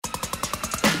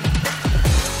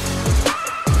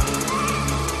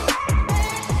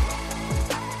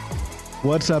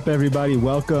What's up, everybody?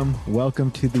 Welcome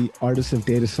to the Artists of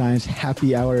Data Science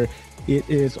Happy Hour. It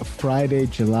is Friday,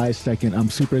 July 2nd.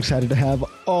 I'm super excited to have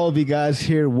all of you guys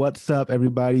here. What's up,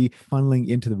 everybody? Funneling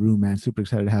into the room, man. Super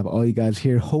excited to have all you guys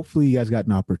here. Hopefully, you guys got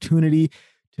an opportunity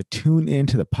to tune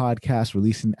into the podcast,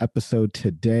 release an episode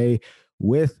today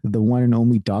with the one and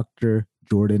only Dr.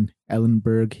 Jordan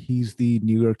Ellenberg. He's the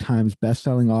New York Times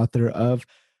bestselling author of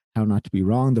How Not to Be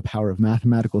Wrong, The Power of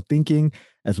Mathematical Thinking,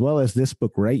 as well as this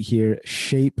book right here,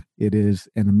 Shape. It is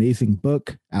an amazing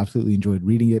book. Absolutely enjoyed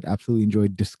reading it. Absolutely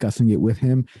enjoyed discussing it with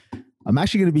him. I'm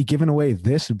actually going to be giving away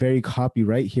this very copy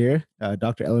right here.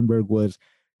 Dr. Ellenberg was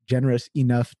generous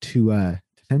enough to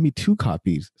send me 2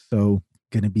 copies. So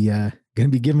going to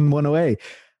be giving one away.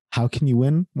 How can you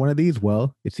win one of these?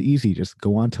 Well, it's easy. Just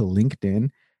go on to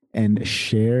LinkedIn and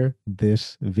share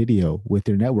this video with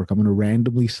your network. I'm going to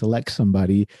randomly select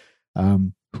somebody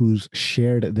who's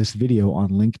shared this video on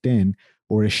LinkedIn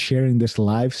or is sharing this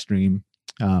live stream,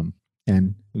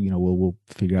 and we'll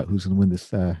figure out who's going to win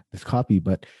this copy.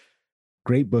 But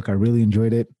great book. I really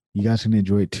enjoyed it. You guys can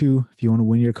enjoy it too. If you want to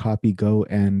win your copy, go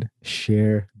and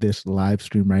share this live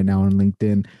stream right now on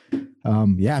LinkedIn.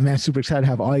 Yeah, man, super excited to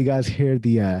have all you guys here.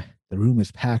 The room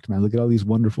is packed, man. Look at all these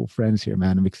wonderful friends here,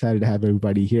 man. I'm excited to have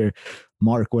everybody here.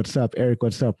 Mark, what's up? Eric,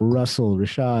 what's up? Russell,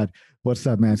 Rashad, what's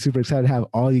up, man? Super excited to have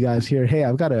all you guys here. Hey,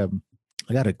 I got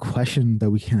a question that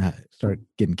we can start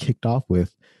getting kicked off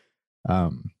with.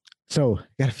 So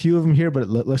got a few of them here, but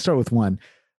let's start with one.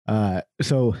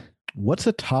 So what's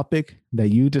a topic that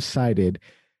you decided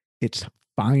it's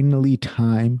finally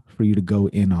time for you to go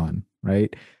in on,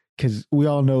 right? Because we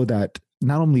all know that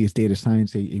not only is data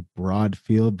science a broad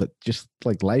field, but just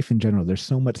like life in general, there's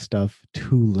so much stuff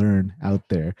to learn out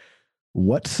there.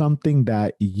 What's something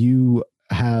that you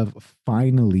have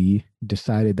finally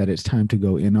decided that it's time to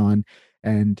go in on,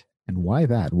 and why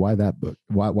that? Why that book?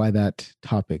 Why that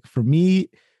topic? For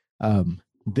me,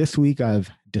 this week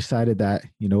I've decided that,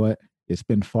 you know what, it's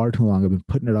been far too long. I've been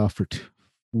putting it off for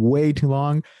way too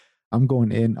long. I'm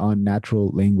going in on natural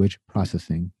language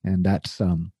processing, and that's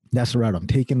the route I'm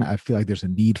taking. I feel like there's a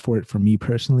need for it for me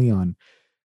personally on,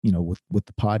 with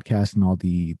the podcast and all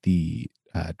the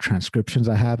transcriptions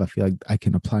I have. I feel like I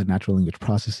can apply natural language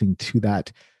processing to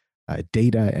that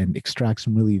data and extract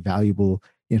some really valuable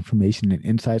information and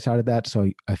insights out of that. So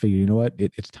I figure, you know what,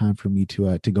 it's time for me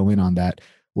to go in on that.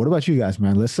 What about you guys,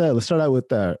 man? Let's start out with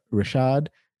Rashad,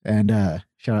 and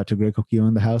shout out to Greg Kokio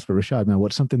in the house. But Rashad, man,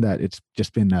 what's something that it's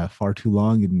just been far too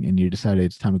long and you decided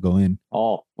it's time to go in?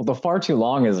 Oh, well, the far too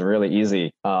long is really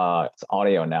easy. It's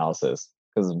audio analysis.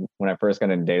 Because when I first got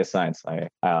into data science,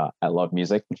 I love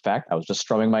music. In fact, I was just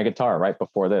strumming my guitar right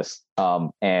before this.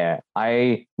 And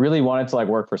I really wanted to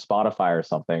work for Spotify or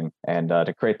something and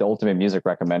to create the ultimate music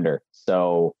recommender.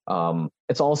 So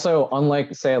it's also,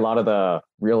 unlike, say, a lot of the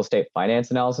real estate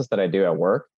finance analysis that I do at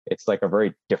work, it's like a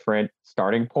very different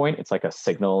starting point. It's like a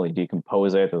signal, you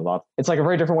decompose it. It's like a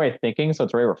very different way of thinking. So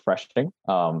it's very refreshing.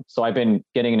 So I've been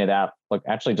getting into that,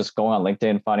 actually just going on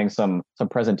LinkedIn, finding some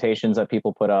presentations that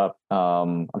people put up.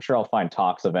 I'm sure I'll find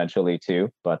talks eventually too,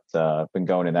 but I've been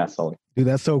going in that slowly. Dude,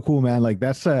 that's so cool, man.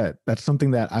 That's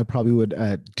something that I probably would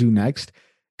do next,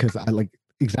 because I like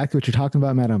exactly what you're talking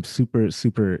about, man. I'm super,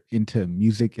 super into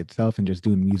music itself and just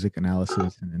doing music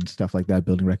analysis and stuff like that.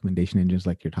 Building recommendation engines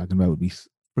like you're talking about would be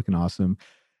freaking awesome.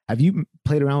 Have you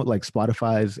played around with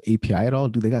Spotify's API at all?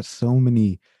 Dude, they got so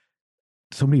many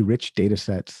rich data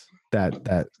sets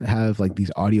that have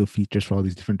these audio features for all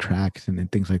these different tracks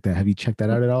and things like that. Have you checked that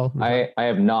out at all? I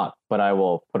have not, but I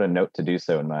will put a note to do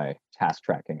so in my task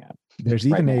tracking app. There's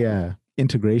even a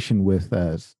integration with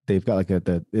they've got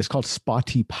it's called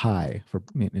Spotify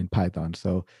in Python.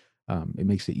 So it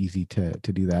makes it easy to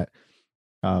do that.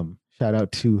 Shout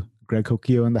out to Greg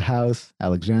Kokio in the house.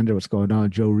 Alexander, what's going on?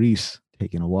 Joe Reese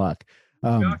taking a walk.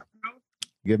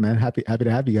 Good, man. Happy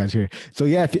to have you guys here. So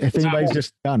yeah, if anybody's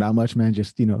just not much, man,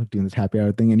 just doing this happy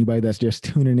hour thing. Anybody that's just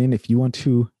tuning in, if you want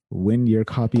to win your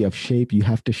copy of Shape, you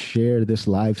have to share this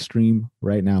live stream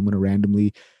right now. I'm going to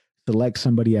randomly select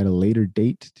somebody at a later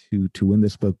date to win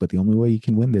this book, but the only way you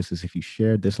can win this is if you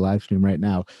shared this live stream right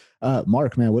now.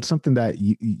 Mark, man, what's something that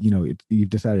you've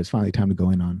decided it's finally time to go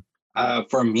in on?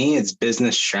 For me, it's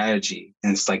business strategy,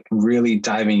 and it's really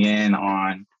diving in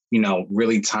on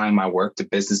really tying my work to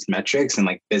business metrics and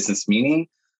business meaning.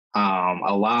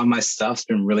 A lot of my stuff's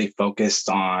been really focused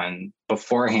on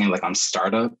beforehand, on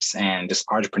startups and just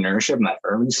entrepreneurship in that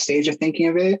early stage of thinking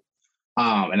of it.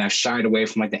 And I've shied away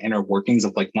from like the inner workings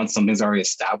of like once something's already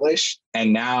established.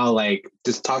 And now like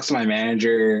just talk to my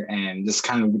manager and this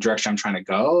kind of direction I'm trying to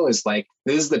go is like,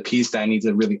 this is the piece that I need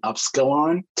to really upskill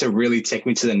on to really take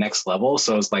me to the next level.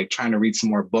 So it's like trying to read some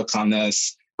more books on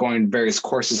this, going various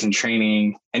courses and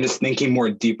training, and just thinking more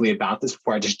deeply about this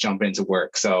before I just jump into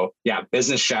work. So yeah,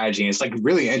 business strategy. It's like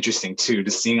really interesting too,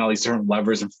 just seeing all these different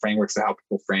levers and frameworks of how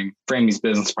people frame these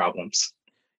business problems.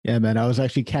 Yeah, man. I was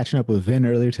actually catching up with Vin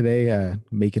earlier today,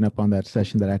 making up on that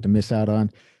session that I had to miss out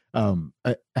on.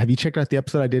 Have you checked out the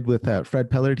episode I did with Fred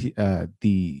Pellard?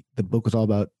 The book was all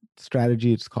about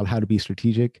strategy. It's called How to Be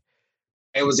Strategic.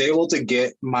 I was able to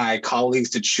get my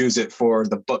colleagues to choose it for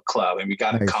the book club, and we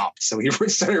got a comp. So we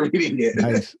started reading it.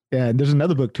 Nice. Yeah, and there's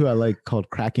another book too I like called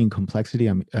Cracking Complexity.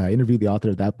 I interviewed the author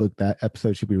of that book. That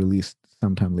episode should be released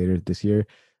sometime later this year,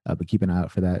 but keep an eye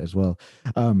out for that as well.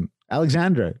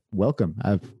 Alexandra, welcome.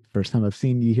 First time I've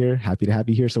seen you here. Happy to have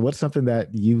you here. So what's something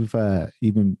that you feel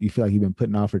like you've been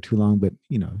putting off for too long, but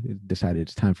decided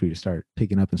it's time for you to start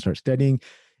picking up and start studying?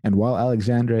 And while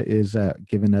Alexandra is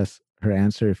giving us her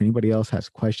answer, if anybody else has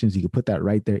questions, you can put that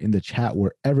right there in the chat,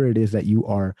 wherever it is that you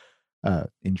are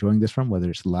enjoying this from, whether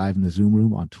it's live in the Zoom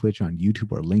room, on Twitch, on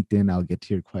YouTube, or LinkedIn. I'll get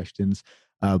to your questions.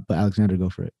 But Alexandra, go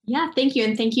for it. Yeah, thank you.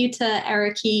 And thank you to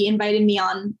Eric. He invited me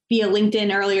on via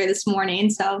LinkedIn earlier this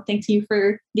morning. So thanks you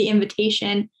for the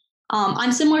invitation.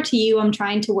 I'm similar to you. I'm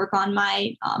trying to work on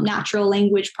my natural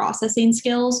language processing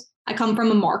skills. I come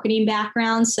from a marketing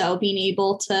background, so being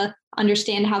able to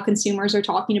understand how consumers are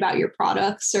talking about your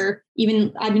products, or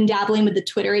even I've been dabbling with the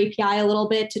Twitter API a little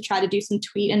bit to try to do some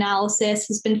tweet analysis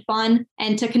has been fun.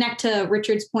 And to connect to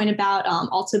Richard's point about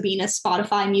also being a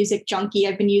Spotify music junkie,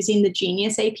 I've been using the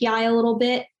Genius API a little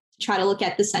bit to try to look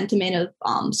at the sentiment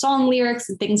of song lyrics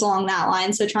and things along that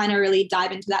line. So trying to really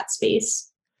dive into that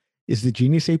space. Is the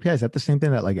Genius API, is that the same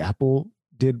thing that like Apple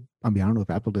did? I mean, I don't know if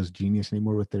Apple does Genius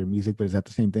anymore with their music, but is that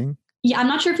the same thing? Yeah, I'm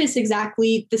not sure if it's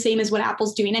exactly the same as what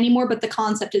Apple's doing anymore, but the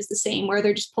concept is the same, where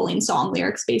they're just pulling song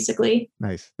lyrics, basically.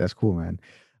 Nice. That's cool, man.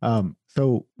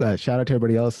 So shout out to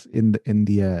everybody else in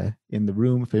the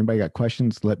room. If anybody got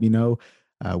questions, let me know.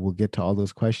 We'll get to all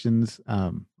those questions.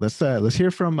 Let's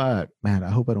hear from man. I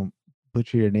hope I don't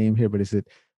butcher your name here, but is it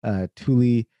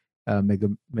Tuli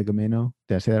Megameno?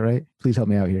 Did I say that right? Please help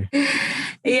me out here.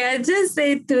 Yeah, just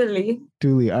say Tuli.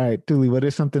 Tuli. All right, Tuli, what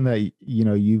is something that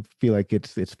you feel like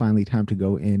it's finally time to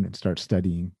go in and start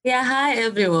studying? Yeah, hi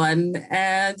everyone.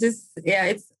 I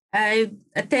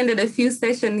attended a few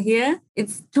sessions here.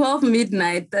 It's 12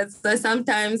 midnight. So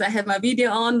sometimes I have my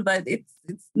video on, but it's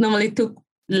normally too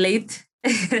late.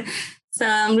 So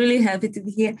I'm really happy to be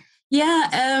here.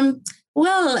 Yeah.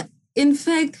 Well, in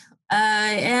fact,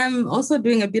 I am also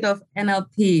doing a bit of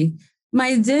NLP.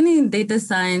 My journey in data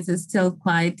science is still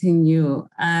quite new.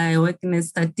 I work in a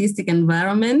statistic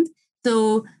environment.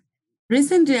 So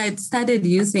recently I started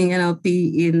using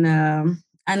NLP in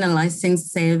analyzing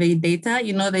survey data.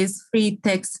 There's free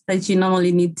text that you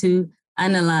normally need to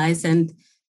analyze and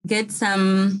get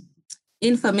some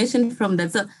information from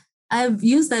that. So I've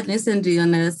used that recently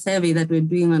on a survey that we're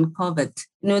doing on COVID.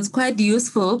 It's quite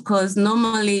useful because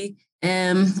normally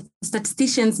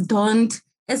statisticians don't,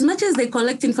 as much as they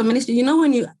collect information,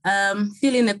 when you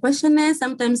fill in a questionnaire,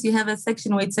 sometimes you have a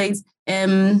section where it says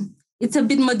it's a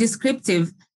bit more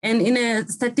descriptive. And in a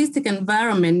statistic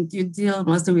environment, you deal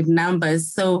mostly with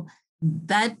numbers. So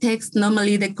that text,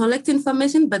 normally they collect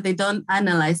information, but they don't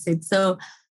analyze it. So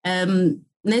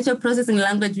natural processing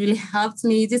language really helped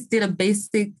me. Just did a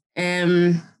basic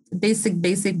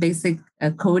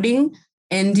coding.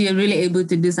 And you're really able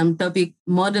to do some topic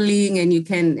modeling, and you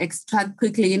can extract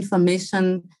quickly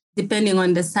information depending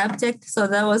on the subject. So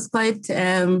that was quite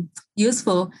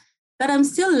useful. But I'm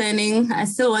still learning. I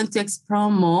still want to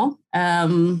explore more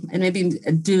and maybe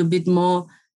do a bit more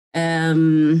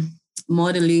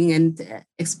modeling and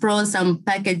explore some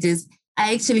packages.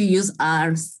 I actually use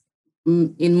R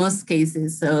in most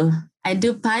cases. So I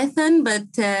do Python, but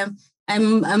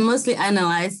I'm mostly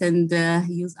analyze and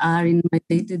use R in my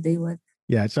day-to-day work.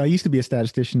 Yeah, so I used to be a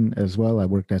statistician as well. I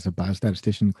worked as a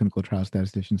biostatistician, clinical trial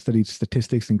statistician, studied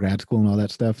statistics in grad school and all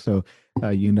that stuff. So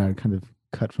you and I are kind of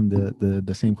cut from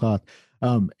the same cloth.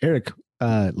 Eric,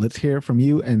 let's hear from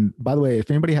you. And by the way, if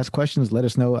anybody has questions, let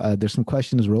us know. There's some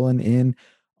questions rolling in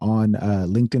on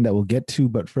LinkedIn that we'll get to.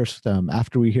 But first,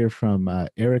 after we hear from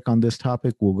Eric on this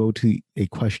topic, we'll go to a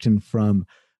question from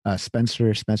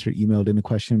Spencer. Spencer emailed in a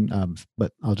question,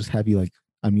 but I'll just have you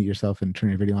unmute yourself and turn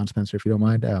your video on, Spencer, if you don't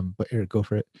mind. But Eric, go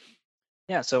for it.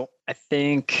 Yeah, so I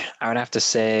think I would have to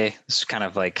say, this is kind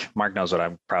of like Mark knows what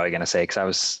I'm probably going to say, because I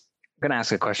was going to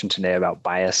ask a question today about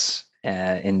bias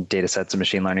in data sets and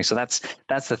machine learning. So that's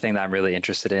the thing that I'm really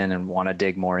interested in and want to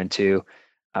dig more into,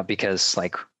 because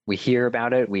like we hear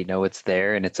about it, we know it's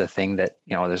there, and it's a thing that,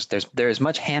 you know, there's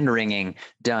much hand wringing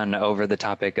done over the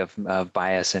topic of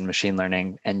bias in machine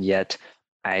learning, and yet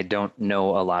I don't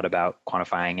know a lot about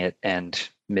quantifying it and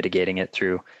mitigating it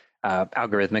through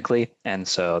algorithmically. And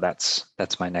so that's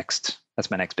my next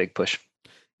big push.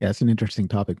 Yeah, it's an interesting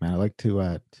topic, man. I like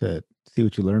to see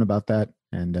what you learn about that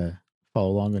and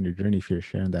follow along on your journey. If you're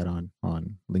sharing that on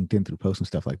LinkedIn through posts and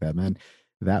stuff like that, man,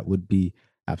 that would be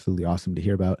absolutely awesome to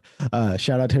hear about.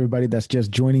 Shout out to everybody that's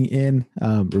just joining in.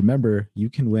 Remember,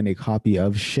 you can win a copy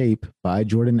of Shape by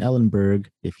Jordan Ellenberg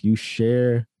if you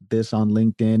share this on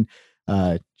LinkedIn.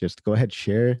 Just go ahead,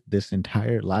 share this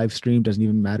entire live stream. Doesn't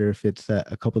even matter if it's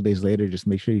a couple of days later. Just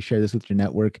make sure you share this with your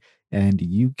network, and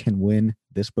you can win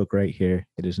this book right here.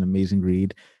 It is an amazing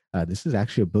read. This is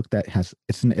actually a book that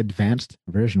it's an advanced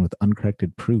version with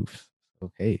uncorrected proofs.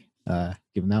 Okay,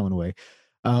 giving that one away.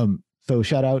 So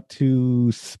shout out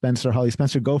to Spencer Holly.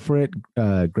 Spencer, go for it.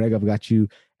 Greg, I've got you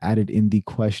added in the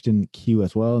question queue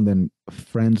as well. And then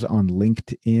friends on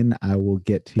LinkedIn, I will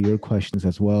get to your questions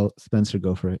as well. Spencer,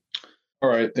 go for it. All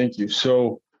right, thank you.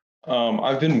 So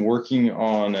I've been working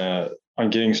on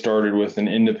getting started with an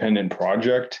independent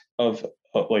project of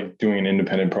like doing an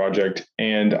independent project,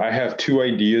 and I have two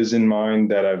ideas in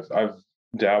mind that I've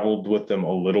dabbled with them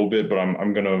a little bit, but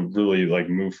I'm gonna really like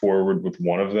move forward with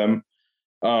one of them.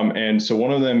 And so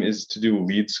one of them is to do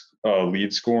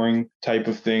lead scoring type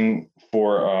of thing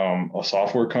for a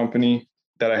software company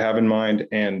that I have in mind,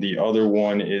 and the other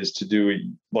one is to do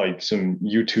like some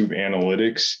YouTube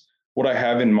analytics. What I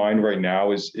have in mind right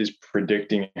now is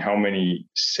predicting how many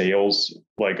sales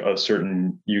like a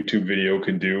certain YouTube video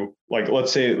could do. Like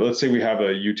let's say we have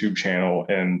a YouTube channel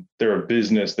and they're a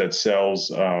business that sells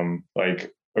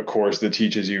like a course that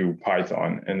teaches you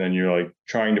Python, and then you're like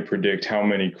trying to predict how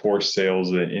many course sales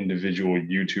that individual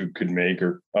YouTube could make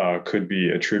or could be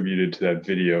attributed to that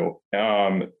video.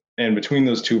 And between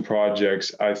those two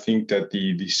projects, I think that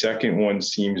the second one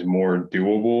seems more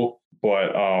doable,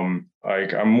 but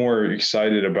like I'm more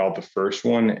excited about the first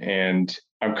one, and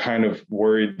I'm kind of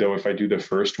worried though if I do the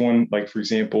first one, like for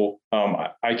example,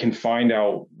 I can find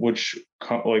out which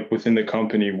like within the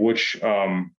company which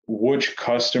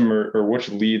customer or which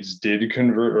leads did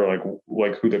convert, or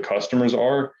like who the customers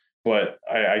are, but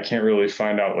I can't really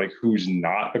find out like who's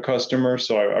not a customer.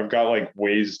 So I've got like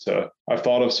I've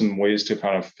thought of some ways to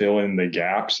kind of fill in the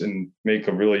gaps and make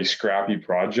a really scrappy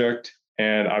project.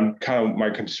 And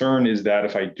my concern is that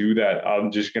if I do that,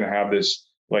 I'm just going to have this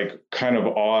like kind of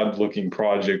odd looking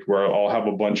project where I'll have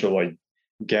a bunch of like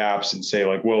gaps and say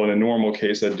like, well, in a normal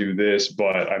case, I'd do this,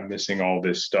 but I'm missing all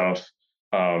this stuff.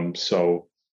 So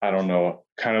I don't know.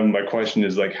 Kind of my question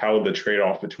is like how the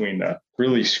trade-off between a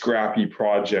really scrappy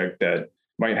project that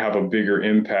might have a bigger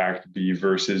impact be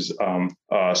versus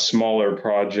a smaller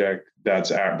project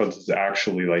that's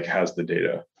actually like has the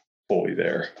data fully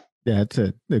there. Yeah, it's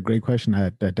a great question. I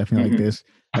definitely like this.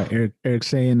 Eric's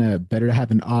saying better to have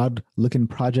an odd looking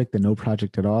project than no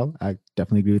project at all. I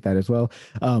definitely agree with that as well.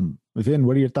 Vin,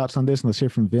 what are your thoughts on this? And let's hear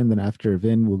from Vin. Then after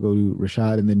Vin, we'll go to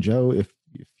Rashad, and then Joe. If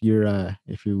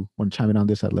you want to chime in on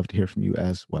this, I'd love to hear from you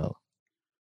as well.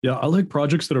 Yeah, I like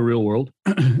projects that are real world.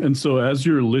 And so as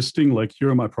you're listing, like,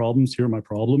 here are my problems,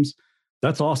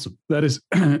 that's awesome. That is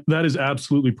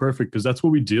absolutely perfect, because that's what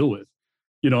we deal with.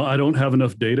 You know, I don't have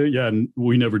enough data. Yeah, and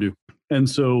we never do. And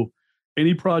so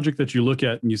any project that you look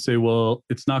at and you say, well,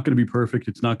 it's not going to be perfect,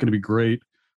 it's not going to be great,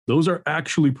 those are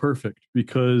actually perfect,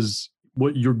 because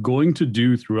what you're going to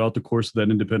do throughout the course of that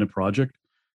independent project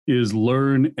is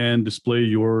learn and display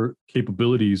your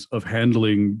capabilities of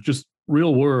handling just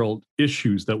real world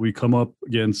issues that we come up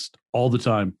against all the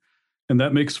time. And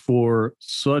that makes for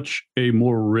such a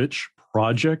more rich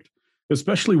project,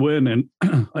 especially when, and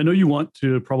I know you want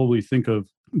to probably think of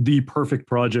the perfect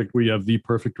project where you have the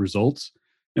perfect results,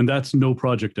 and that's no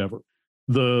project ever.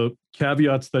 The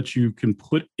caveats that you can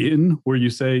put in where you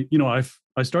say, you know,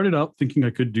 I started out thinking I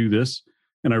could do this,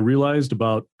 and I realized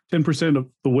about 10% of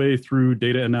the way through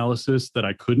data analysis that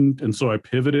I couldn't, and so I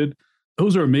pivoted.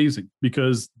 Those are amazing,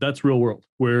 because that's real world,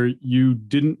 where you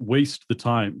didn't waste the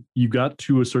time. You got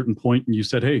to a certain point and you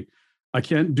said, hey, I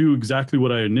can't do exactly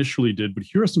what I initially did, but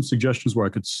here are some suggestions where I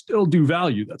could still do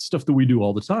value. That's stuff that we do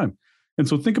all the time. And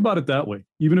so think about it that way.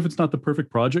 Even if it's not the perfect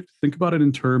project, think about it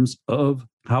in terms of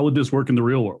how would this work in the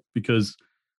real world? Because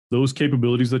those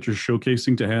capabilities that you're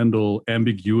showcasing to handle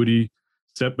ambiguity,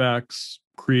 setbacks,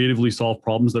 creatively solve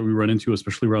problems that we run into,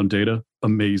 especially around data,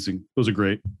 amazing. Those are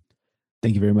great.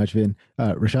 Thank you very much, Vin.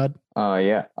 Rashad?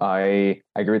 Yeah, I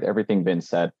agree with everything Vin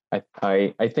said.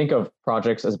 I think of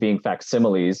projects as being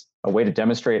facsimiles, a way to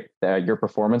demonstrate your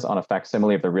performance on a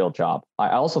facsimile of the real job.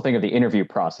 I also think of the interview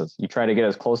process. You try to get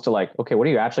as close to like, okay, what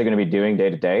are you actually going to be doing day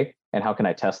to day? And how can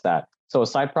I test that? So a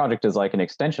side project is like an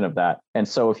extension of that. And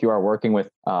so if you are working with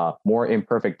more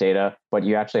imperfect data, but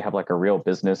you actually have like a real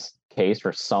business case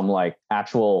or some like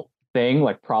actual thing,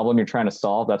 like problem you're trying to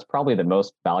solve, that's probably the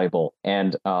most valuable.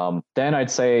 And then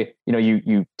I'd say,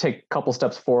 you take a couple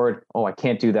steps forward. Oh, I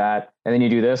can't do that. And then you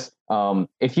do this.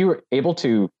 If you were able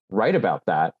to write about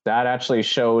that, that actually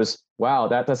shows, wow,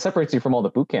 that separates you from all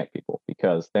the bootcamp people,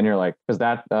 because then you're like, because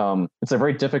that it's a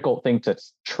very difficult thing to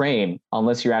train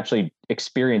unless you actually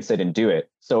experience it and do it.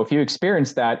 So if you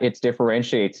experience that, it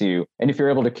differentiates you. And if you're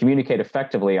able to communicate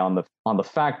effectively on the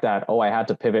fact that, oh, I had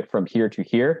to pivot from here to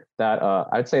here, that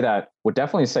I'd say that would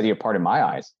definitely set you apart in my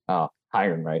eyes,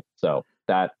 hiring, right? So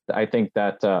that I think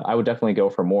that I would definitely go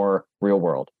for more real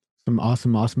world. Some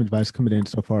awesome advice coming in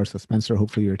so far. So Spencer,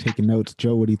 hopefully you're taking notes.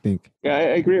 Joe, what do you think? Yeah, I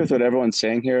agree with what everyone's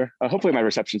saying here. Hopefully my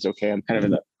reception's okay. I'm kind of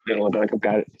in the middle of it. Like, I've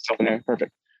got it in there.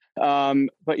 Perfect.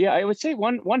 But yeah, I would say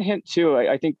one hint too.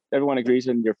 I think everyone agrees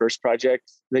in your first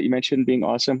project that you mentioned being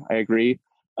awesome. I agree.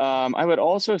 I would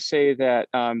also say that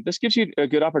this gives you a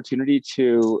good opportunity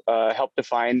to help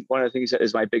define one of the things that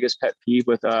is my biggest pet peeve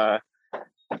with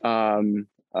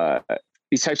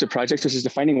these types of projects, which is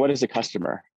defining what is the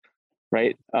customer.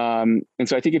 Right. And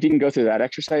so I think if you can go through that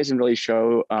exercise and really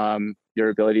show your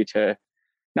ability to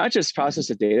not just process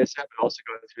a data set, but also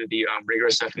go through the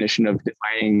rigorous definition of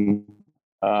defining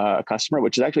a customer,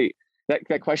 which is actually,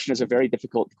 that question is a very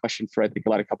difficult question for, I think, a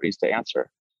lot of companies to answer.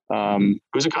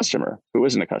 Who's a customer? Who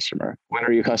isn't a customer? When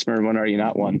are you a customer and when are you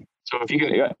not one? So if you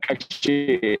can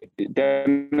actually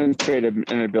demonstrate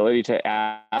an ability to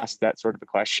ask that sort of a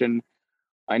question,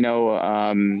 I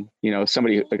know,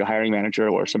 somebody like a hiring manager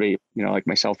or somebody, like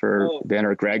myself or Ben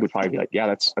or Greg would probably be like, yeah,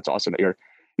 that's awesome that you're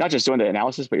not just doing the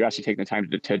analysis, but you're actually taking the time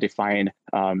to define,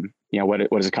 what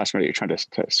is a customer that you're trying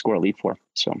to score a lead for.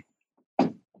 So.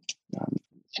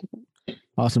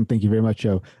 Awesome. Thank you very much,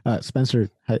 Joe. Spencer,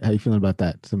 how you feeling about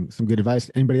that? Some good advice.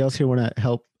 Anybody else here want to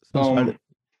help?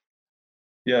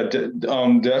 Yeah,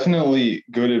 definitely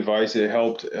good advice. It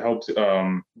helped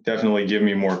definitely give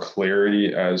me more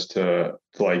clarity as to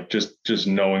like just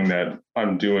knowing that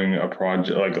I'm doing a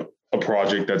project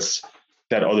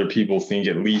that other people think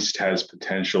at least has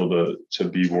potential to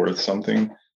be worth something,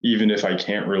 even if I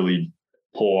can't really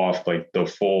pull off like the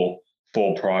full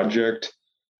project.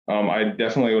 I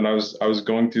definitely, when I was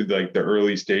going through like the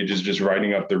early stages, just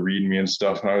writing up the README and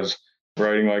stuff, and I was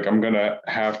writing like, I'm gonna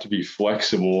have to be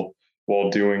flexible while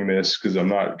doing this because I'm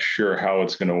not sure how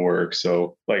it's going to work.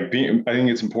 So like I think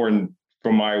it's important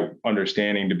from my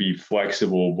understanding to be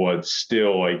flexible, but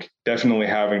still like definitely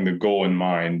having the goal in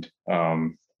mind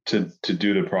to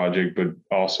do the project, but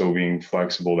also being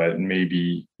flexible that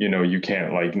maybe, you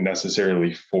can't like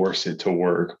necessarily force it to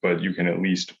work, but you can at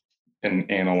least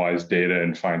analyze data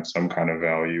and find some kind of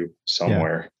value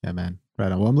somewhere. Yeah, man.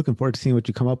 Right on. Well, I'm looking forward to seeing what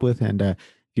you come up with. And if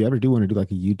you ever do want to do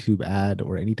like a YouTube ad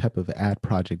or any type of ad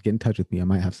project, get in touch with me. I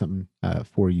might have something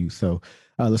for you. So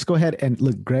let's go ahead and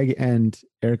look, Greg and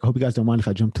Eric, I hope you guys don't mind if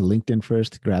I jump to LinkedIn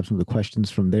first, grab some of the questions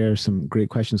from there. Some great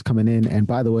questions coming in. And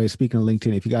by the way, speaking of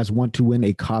LinkedIn, if you guys want to win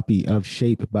a copy of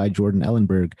Shape by Jordan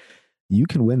Ellenberg, you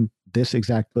can win this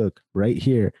exact book right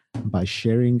here by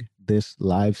sharing this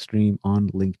live stream on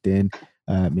LinkedIn.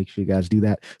 Make sure you guys do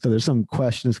that. So there's some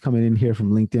questions coming in here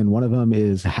from LinkedIn. One of them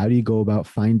is, how do you go about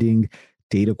finding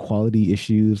data quality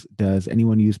issues? Does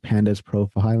anyone use Pandas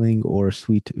profiling or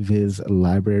SweetViz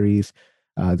libraries?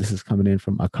 This is coming in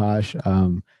from Akash.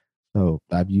 So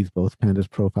I've used both Pandas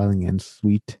profiling and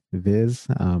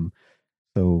SweetViz.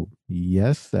 So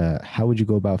yes, how would you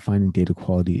go about finding data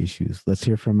quality issues? Let's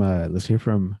hear from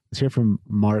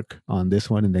Mark on this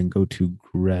one, and then go to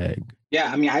Greg. Yeah,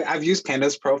 I mean, I've used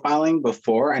Pandas profiling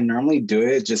before. I normally do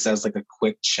it just as like a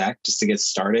quick check just to get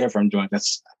started if I'm doing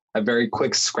that's a very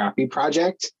quick scrappy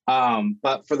project.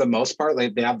 But for the most part,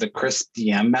 like they have the crisp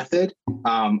DM method.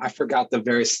 I forgot the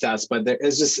various steps, but there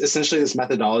is just essentially this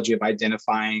methodology of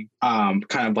identifying kind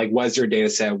of like what's your data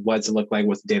set, what's it look like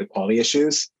with data quality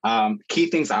issues. Key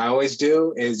things I always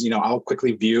do is, I'll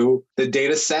quickly view the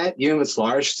data set, even if it's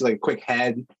large, just like a quick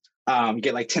head,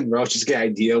 get like 10 rows, just get an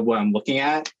idea of what I'm looking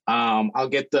at. I'll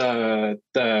get the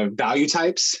value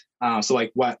types. So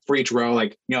like what for each row,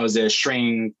 like, is it a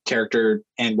string, character,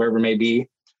 and wherever it may be.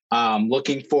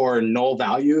 Looking for null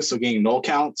values, so getting null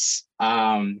counts,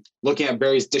 looking at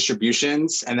various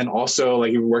distributions, and then also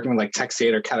like you're working with like text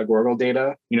data or categorical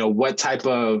data, what type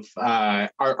of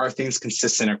are things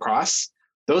consistent across?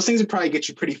 those things would probably get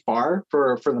you pretty far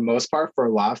for the most part, for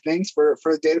a lot of things for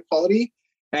data quality.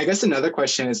 And I guess another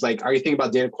question is like, are you thinking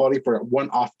about data quality for a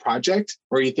one-off project,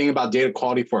 or are you thinking about data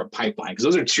quality for a pipeline? Because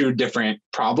those are two different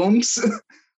problems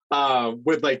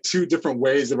with like two different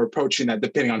ways of approaching that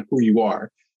depending on who you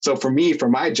are. So for me, for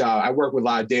my job, I work with a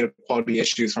lot of data quality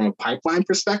issues from a pipeline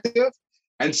perspective.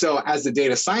 And so as the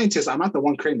data scientist, I'm not the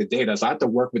one creating the data. So I have to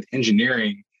work with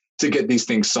engineering to get these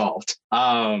things solved.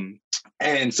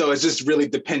 And so it's just really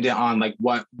dependent on like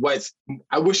what's,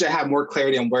 I wish I had more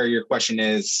clarity on where your question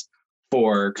is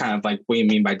for kind of like what you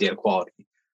mean by data quality.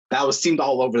 That seemed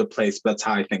all over the place, but that's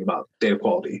how I think about data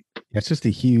quality. Yeah, it's just a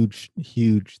huge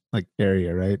like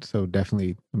area, right? So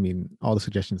definitely, I mean, all the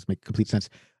suggestions make complete sense.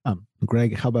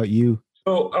 Greg, how about you?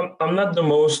 So I'm not the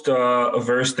most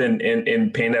versed in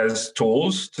Pandas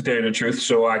tools, to tell you the truth.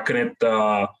 So I couldn't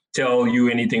tell you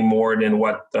anything more than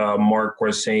what Mark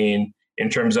was saying in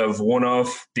terms of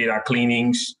one-off data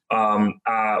cleanings.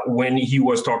 When he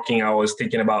was talking, I was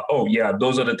thinking about, oh yeah,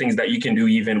 those are the things that you can do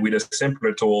even with a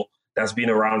simpler tool that's been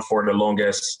around for the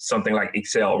longest, something like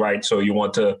Excel, right? So you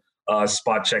want to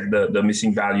spot check the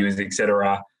missing values, et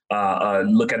cetera,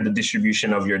 look at the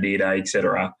distribution of your data, et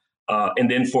cetera.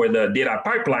 And then for the data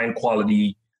pipeline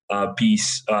quality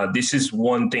piece, this is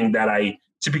one thing that I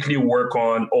typically work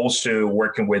on, also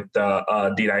working with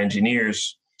data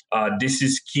engineers. This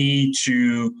is key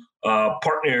to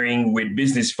partnering with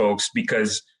business folks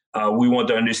because we want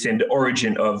to understand the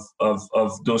origin of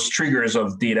those triggers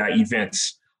of data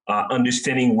events,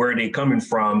 understanding where they're coming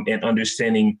from and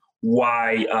understanding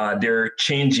why they're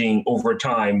changing over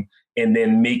time, and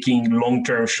then making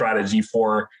long-term strategy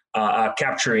for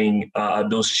capturing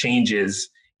those changes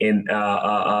and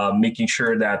making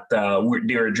sure that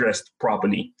they're addressed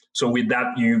properly. So with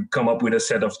that, you come up with a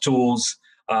set of tools,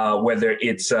 whether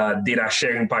it's data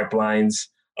sharing pipelines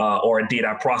or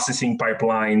data processing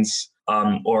pipelines,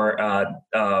 or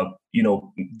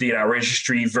data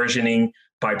registry versioning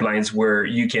pipelines, where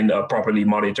you can properly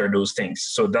monitor those things.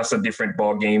 So that's a different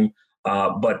ball game.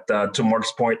 But to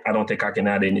Mark's point, I don't think I can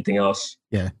add anything else.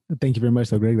 Yeah, thank you very much,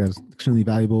 though, Greg. That was extremely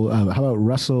valuable. How about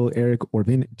Russell, Eric, or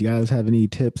Vin? Do you guys have any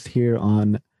tips here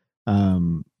on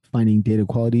finding data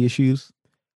quality issues?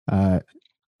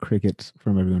 Crickets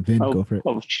from everyone. Vin, go for it.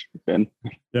 Vin.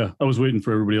 Yeah, I was waiting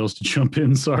for everybody else to jump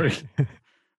in. Sorry.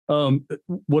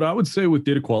 What I would say with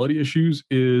data quality issues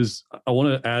is I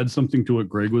want to add something to what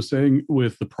Greg was saying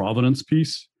with the provenance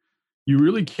piece. You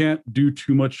really can't do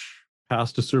too much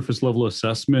past a surface level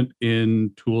assessment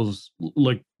in tools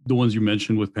like the ones you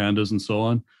mentioned with pandas and so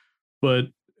on. But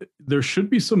there should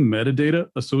be some metadata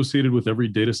associated with every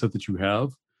data set that you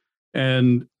have.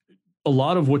 And a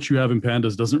lot of what you have in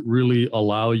pandas doesn't really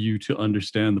allow you to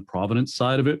understand the provenance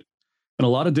side of it. And a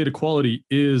lot of data quality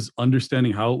is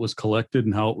understanding how it was collected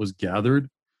and how it was gathered,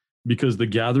 because the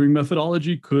gathering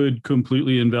methodology could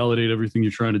completely invalidate everything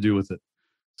you're trying to do with it.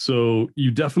 So you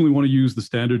definitely want to use the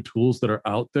standard tools that are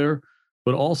out there,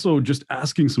 but also just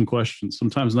asking some questions,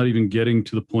 sometimes not even getting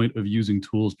to the point of using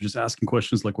tools, but just asking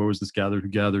questions like, where was this gathered? Who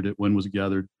gathered it? When was it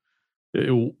gathered?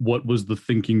 What was the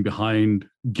thinking behind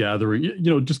gathering?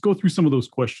 Just go through some of those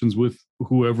questions with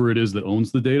whoever it is that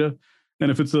owns the data. And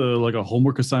if it's like a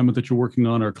homework assignment that you're working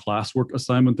on or a classwork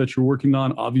assignment that you're working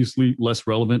on, obviously less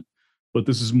relevant, but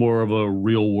this is more of a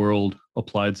real world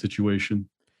applied situation.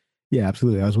 Yeah,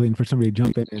 absolutely. I was waiting for somebody to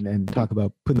jump in and talk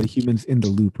about putting the humans in the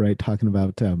loop, right? Talking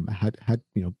about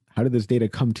how did this data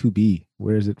come to be?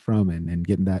 Where is it from? And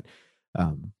getting that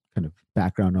kind of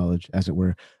background knowledge, as it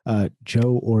were.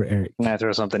 Joe or Eric? Can I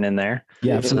throw something in there?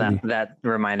 Yeah, absolutely. So that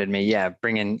reminded me,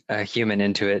 bringing a human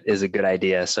into it is a good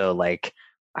idea. So like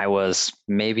I was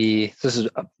this is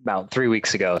about 3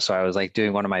 weeks ago. So I was like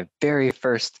doing one of my very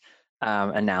first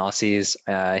analyses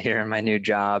here in my new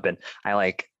job. And I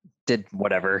like did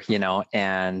whatever,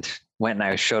 and went and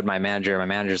I showed my manager. My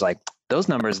manager's like, those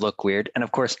numbers look weird. And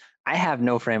of course, I have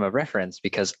no frame of reference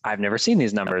because I've never seen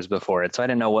these numbers before. And so I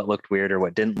didn't know what looked weird or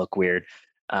what didn't look weird.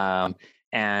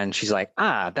 And she's like,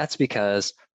 that's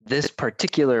because this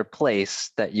particular place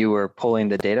that you were pulling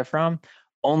the data from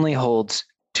only holds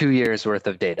 2 years worth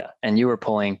of data, and you were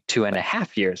pulling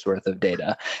 2.5 years worth of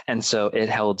data. And so it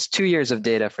holds 2 years of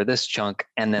data for this chunk,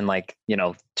 and then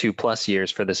 2+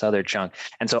 years for this other chunk.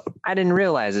 And so I didn't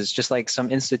realize it's just like some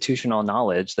institutional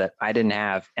knowledge that I didn't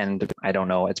have. And I don't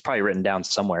know, it's probably written down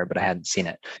somewhere, but I hadn't seen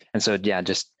it. And so,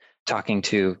 just talking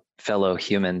to fellow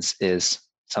humans is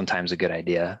sometimes a good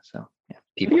idea. So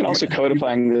people can also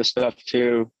codifying this stuff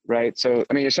too, right? So,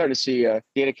 I mean, you're starting to see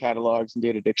data catalogs and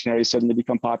data dictionaries suddenly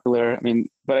become popular. I mean,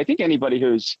 but I think anybody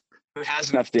who has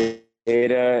enough data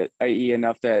data, i.e.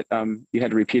 enough that you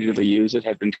had to repeatedly use it,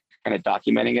 had been kind of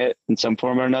documenting it in some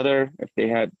form or another, if they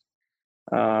had,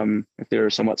 if they were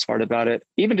somewhat smart about it.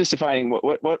 Even just defining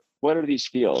what are these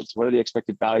fields? What are the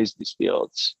expected values of these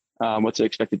fields? What's the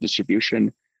expected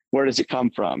distribution? Where does it come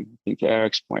from? I think to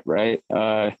Eric's point, right?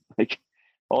 Like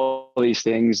all these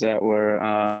things that were,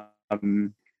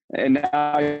 and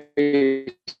now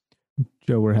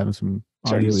Joe, we're having some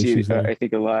audio issues there. I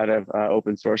think a lot of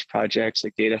open source projects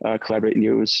like Data Collaborate and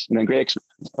Use, and then great.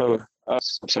 So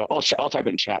I'll type it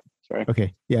in chat. Sorry.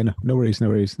 Okay. Yeah. No worries.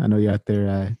 I know you're out there.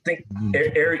 I think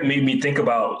Eric made me think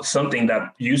about something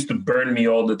that used to burn me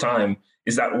all the time.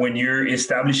 Is that when you're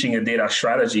establishing a data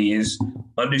strategy, is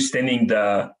understanding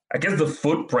the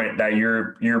footprint that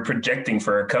you're projecting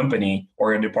for a company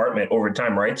or a department over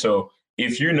time, right? So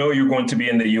if you know you're going to be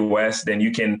in the US, then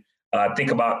you can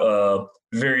think about a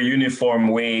very uniform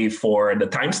way for the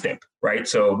timestamp, right?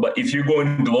 So, but if you're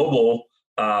going global,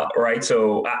 right?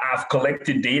 So I've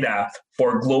collected data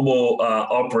for global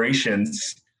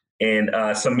operations, and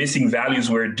some missing values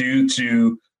were due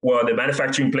to, well, the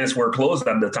manufacturing plants were closed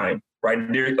at the time,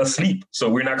 right? They're asleep. So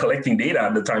we're not collecting data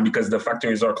at the time because the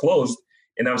factories are closed.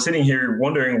 And I'm sitting here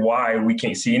wondering why we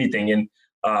can't see anything. And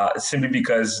simply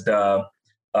because the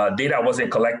data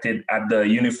wasn't collected at the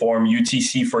uniform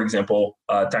UTC, for example,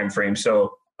 timeframe.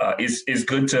 So it's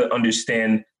good to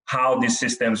understand how these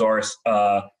systems are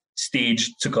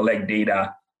staged to collect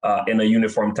data in a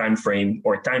uniform time frame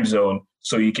or time zone,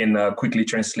 so you can quickly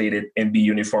translate it and be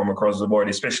uniform across the board,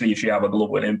 especially if you have a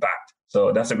global impact.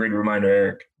 So that's a great reminder,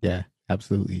 Eric. Yeah,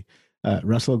 absolutely.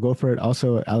 Russell, go for it.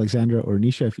 Also, Alexandra or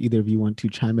Nisha, if either of you want to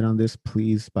chime in on this,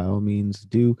 please, by all means,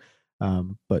 do.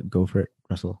 But go for it,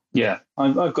 Russell. Yeah,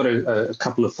 I've got a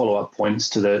couple of follow-up points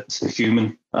to the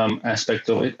human aspect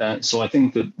of it. So I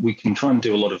think that we can try and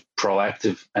do a lot of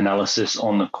proactive analysis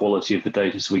on the quality of the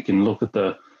data. So we can look at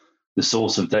the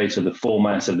source of data, the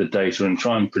format of the data, and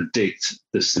try and predict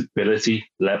the stability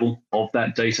level of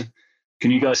that data.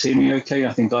 Can you guys hear me okay?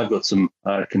 I think I've got some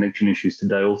connection issues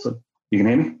today also. You can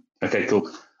hear me? Okay, cool.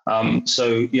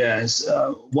 So yes,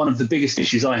 one of the biggest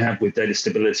issues I have with data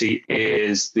stability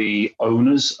is the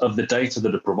owners of the data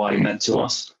that are providing that to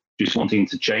us just wanting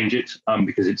to change it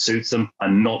because it suits them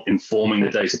and not informing the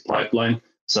data pipeline.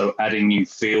 So adding new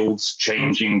fields,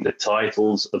 changing the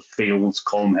titles of fields,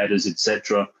 column headers,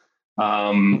 etc.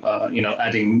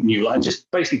 Adding new lines, just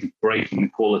basically breaking the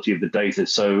quality of the data.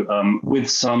 So with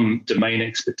some domain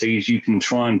expertise, you can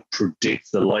try and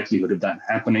predict the likelihood of that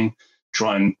happening.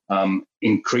 Try and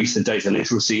increase the data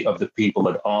literacy of the people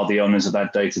that are the owners of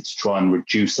that data to try and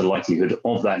reduce the likelihood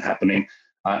of that happening.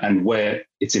 And where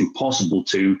it's impossible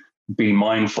to, be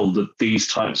mindful that these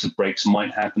types of breaks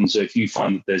might happen. So if you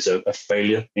find that there's a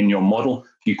failure in your model,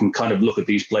 you can kind of look at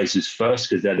these places first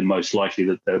because they're the most likely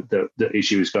that the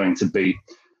issue is going to be.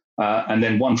 And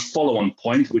then one follow-on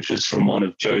point, which is from one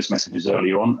of Joe's messages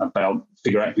earlier on about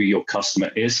figure out who your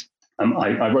customer is.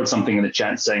 I wrote something in the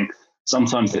chat saying,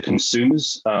 sometimes the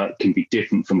consumers can be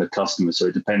different from the customers, so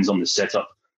it depends on the setup.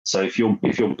 So if you're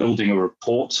building a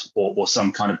report or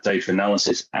some kind of data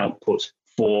analysis output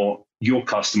for your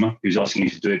customer who's asking you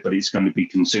to do it, but it's going to be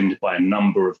consumed by a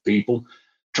number of people,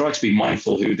 try to be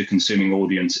mindful who the consuming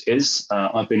audience is.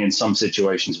 I've been in some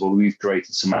situations where we've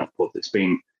created some output that's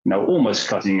been, almost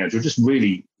cutting edge, or just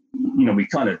really, we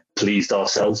kind of pleased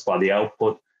ourselves by the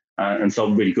output. And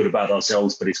felt really good about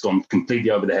ourselves, but it's gone completely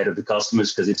over the head of the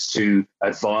customers because it's too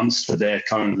advanced for their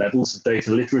current levels of data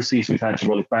literacy. So we've had to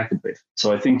roll it back a bit.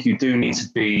 So I think you do need to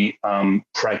be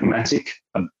pragmatic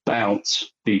about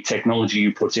the technology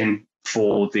you put in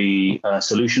for the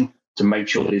solution to make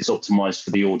sure that it's optimized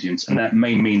for the audience. And that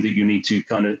may mean that you need to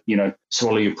kind of,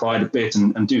 swallow your pride a bit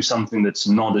and do something that's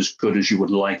not as good as you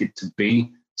would like it to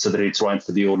be, so that it's right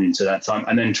for the audience at that time,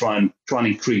 and then try and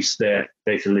increase their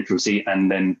data literacy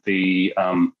and then the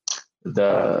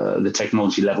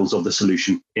technology levels of the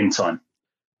solution in time.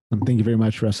 Thank you very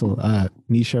much, Russell.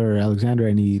 Nisha or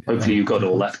Alexandra, any? Hopefully you got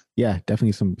all that. Yeah,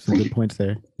 definitely some good points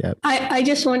there. Yeah. I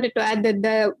just wanted to add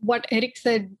that what Eric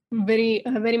said very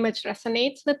much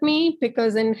resonates with me,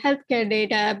 because in healthcare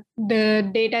data, the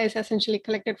data is essentially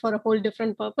collected for a whole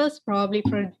different purpose, probably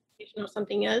for education or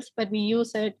something else, but we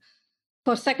use it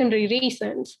for secondary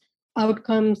reasons,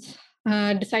 outcomes,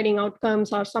 deciding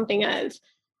outcomes or something else.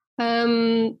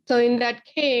 So in that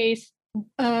case,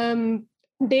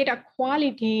 data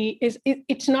quality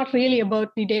it's not really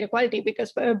about the data quality,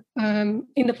 because in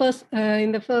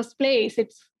the first place,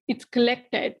 it's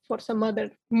collected for some other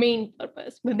main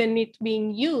purpose, but then it's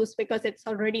being used because it's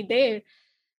already there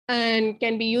and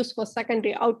can be used for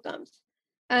secondary outcomes.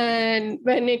 And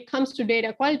when it comes to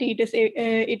data quality,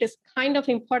 it is kind of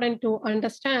important to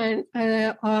understand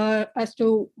as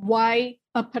to why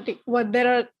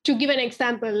to give an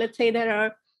example, let's say there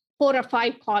are 4 or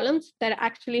 5 columns that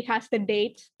actually has the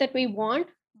dates that we want,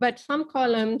 but some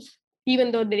columns,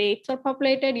 even though the dates are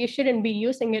populated, you shouldn't be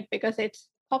using it because it's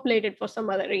populated for some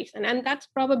other reason. And that's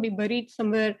probably buried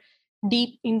somewhere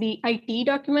deep in the IT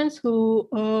documents who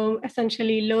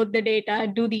essentially load the data,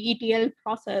 do the ETL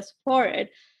process for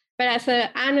it. But as an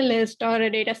analyst or a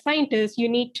data scientist, you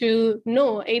need to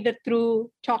know either through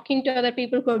talking to other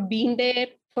people who have been there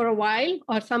for a while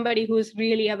or somebody who's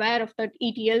really aware of that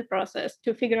ETL process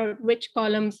to figure out which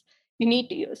columns you need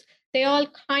to use. They all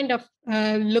kind of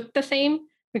look the same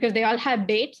because they all have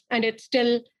dates and it's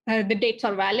still, the dates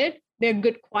are valid. They're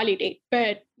good quality,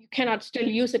 but you cannot still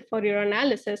use it for your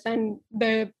analysis. And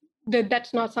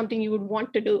that's not something you would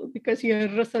want to do because your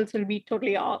results will be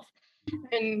totally off.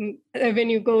 And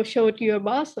when you go show it to your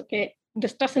boss, okay,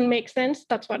 this doesn't make sense,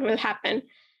 that's what will happen.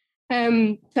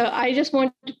 So I just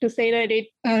wanted to say that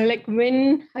like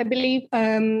when I believe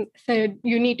said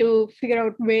you need to figure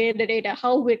out where the data,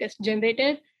 how it is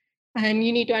generated, and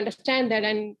you need to understand that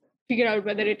and figure out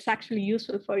whether it's actually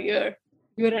useful for your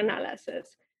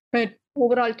analysis. But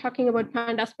overall, talking about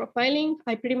pandas profiling,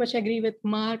 I pretty much agree with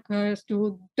Mark as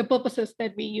to the purposes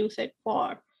that we use it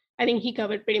for. I think he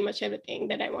covered pretty much everything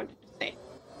that I wanted to say.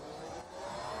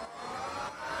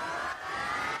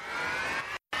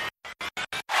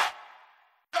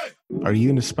 Are you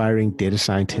an aspiring data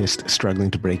scientist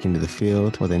struggling to break into the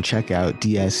field? Well, then check out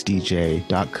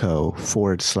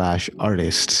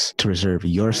dsdj.co/artists to reserve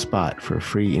your spot for a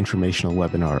free informational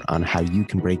webinar on how you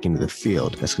can break into the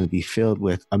field. That's going to be filled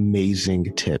with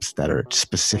amazing tips that are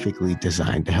specifically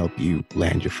designed to help you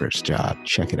land your first job.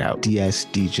 Check it out,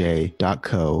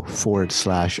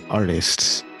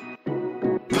 dsdj.co/artists.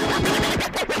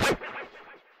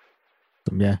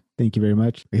 Yeah, thank you very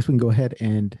much. I guess we can go ahead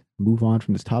and move on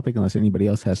from this topic unless anybody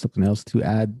else has something else to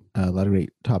add. A lot of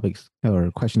great topics or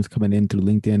questions coming in through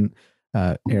LinkedIn.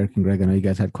 Eric and Greg, I know you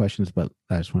guys had questions, but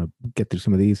I just want to get through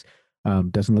some of these.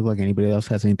 Doesn't look like anybody else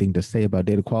has anything to say about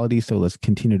data quality, so let's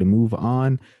continue to move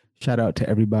on. Shout out to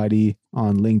everybody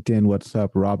on LinkedIn. What's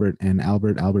up, Robert and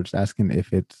Albert? Albert's asking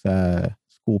if it's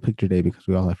school picture day because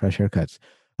we all have fresh haircuts.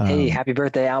 Hey, happy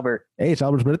birthday, Albert. Hey, it's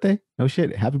Albert's birthday? No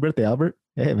shit. Happy birthday, Albert.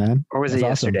 Hey, man. Or was it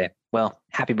yesterday? Awesome. Well,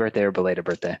 happy birthday or belated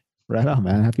birthday. Right on,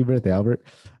 man. Happy birthday, Albert.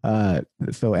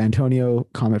 So Antonio,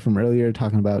 comment from earlier,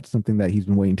 talking about something that he's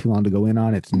been waiting too long to go in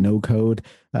on. It's no code.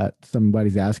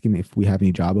 Somebody's asking if we have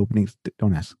any job openings.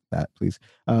 Don't ask that, please.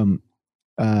 I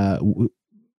can't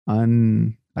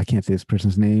say this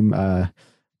person's name.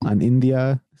 On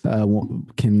India,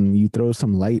 can you throw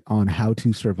some light on how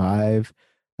to survive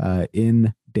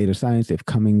in data science if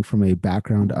coming from a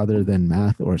background other than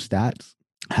math or stats?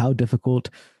 How difficult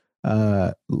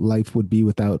life would be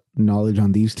without knowledge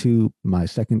on these two? My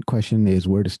second question is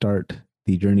where to start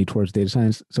the journey towards data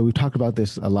science. So we've talked about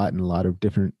this a lot in a lot of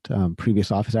different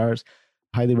previous office hours.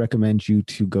 Highly recommend you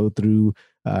to go through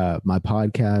my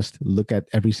podcast, look at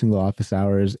every single office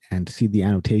hours and see the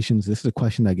annotations. This is a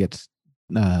question that gets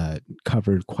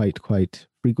covered quite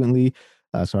frequently.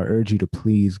 So I urge you to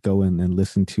please go in and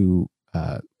listen to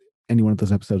any one of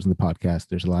those episodes in the podcast.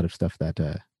 There's a lot of stuff that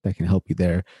can help you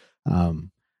there. I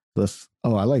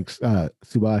like Subash.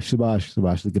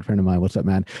 Subash is a good friend of mine. What's up,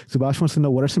 man? Subash wants to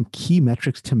know what are some key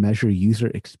metrics to measure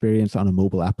user experience on a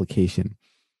mobile application.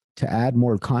 To add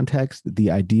more context,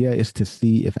 the idea is to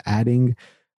see if adding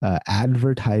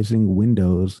advertising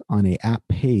windows on an app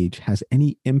page has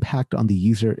any impact on the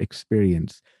user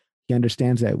experience. He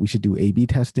understands that we should do A/B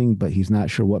testing, but he's not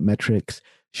sure what metrics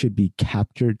should be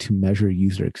captured to measure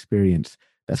user experience.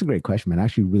 That's a great question, man. I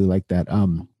actually really like that.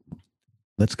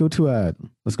 Let's go to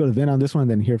Vin on this one,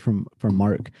 then hear from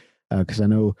Mark, because I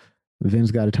know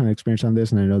Vin's got a ton of experience on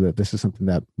this, and I know that this is something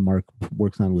that Mark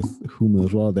works on with Humu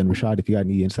as well. Then Rashad, if you got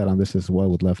any insight on this as well,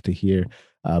 would love to hear.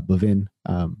 But Vin,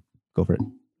 go for it.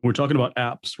 We're talking about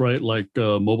apps, right? Like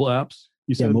mobile apps,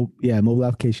 you said? Mobile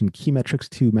application, key metrics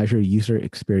to measure user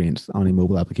experience on a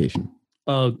mobile application.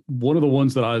 One of the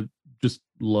ones that I just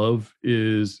love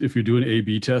is if you're doing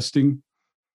A/B testing,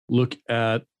 look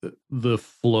at the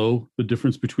flow, the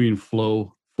difference between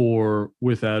flow for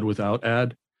with ad, without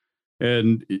ad.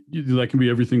 And that can be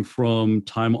everything from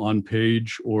time on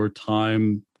page or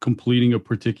time completing a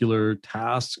particular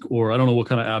task, or I don't know what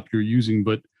kind of app you're using,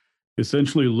 but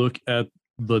essentially look at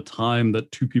the time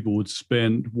that two people would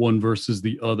spend, one versus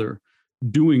the other,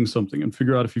 doing something, and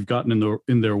figure out if you've gotten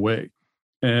in their way.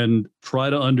 And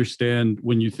try to understand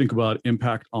when you think about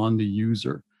impact on the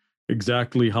user.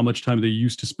 exactly how much time they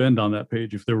used to spend on that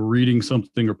page. If they're reading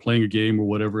something or playing a game or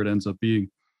whatever it ends up being,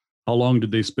 how long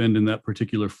did they spend in that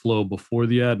particular flow before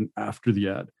the ad and after the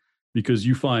ad? Because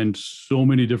you find so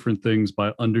many different things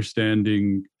by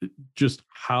understanding just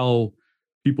how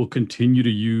people continue to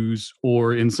use,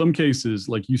 or in some cases,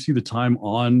 like you see the time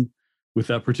on with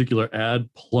that particular ad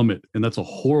plummet. And that's a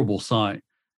horrible sign,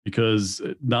 because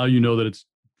now you know that it's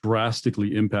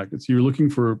drastically impacted. So you're looking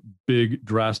for big,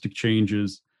 drastic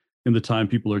changes in the time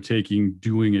people are taking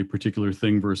doing a particular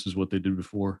thing versus what they did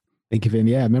before. Thank you, Vin.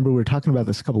 Yeah, I remember we were talking about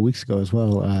this a couple of weeks ago as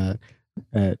well.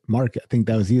 Mark, I think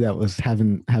that was you that was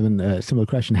having a similar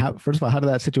question. First of all, how did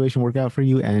that situation work out for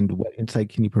you, and what insight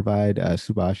can you provide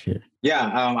Subhash here? Yeah,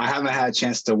 I haven't had a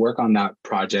chance to work on that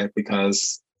project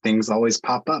because things always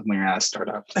pop up when you're at a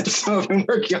startup. And so I've been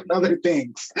working on other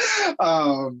things.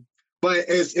 But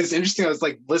it's interesting. I was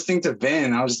like listening to Vin,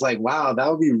 and I was just like, wow, that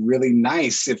would be really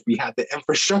nice if we had the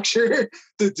infrastructure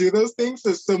to do those things.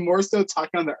 So more so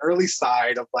talking on the early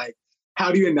side of like,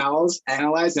 how do you analyze?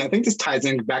 And I think this ties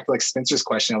in back to like Spencer's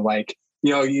question of like,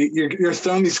 you know, you're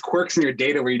throwing these quirks in your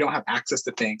data where you don't have access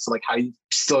to things. So like, how do you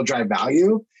still drive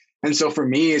value? And so for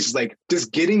me, it's just like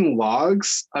just getting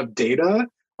logs of data.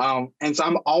 And so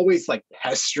I'm always like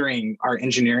pestering our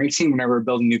engineering team whenever we're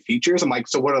building new features. I'm like,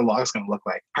 so what are the logs going to look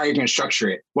like? How are you going to structure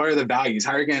it? What are the values?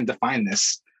 How are you going to define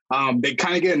this? They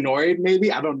kind of get annoyed,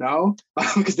 maybe, I don't know,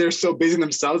 because they're so busy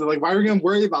themselves. They're like, why are we going to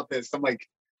worry about this? I'm like,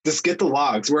 just get the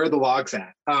logs. Where are the logs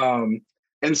at?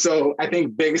 And so I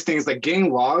think biggest thing is like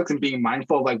getting logs and being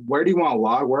mindful of like, where do you want to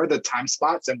log? Where are the time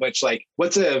spots in which like,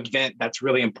 what's an event that's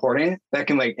really important that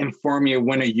can like inform you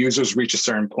when a user's reach a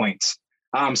certain point?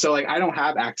 So like, I don't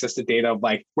have access to data of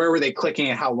like, where were they clicking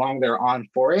and how long they're on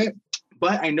for it.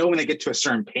 But I know when they get to a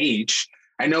certain page,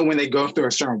 I know when they go through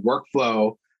a certain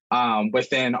workflow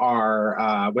within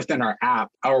our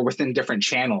app or within different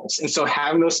channels. And so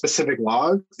having those specific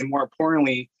logs, and more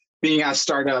importantly, being a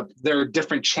startup, there are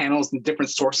different channels and different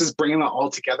sources, bringing them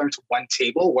all together into one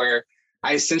table where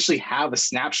I essentially have a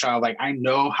snapshot of like, I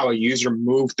know how a user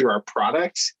moved through our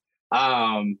product,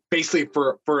 basically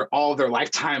for all of their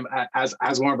lifetime as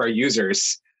one of our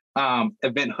users.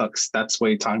 Event hooks, that's what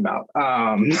you're talking about.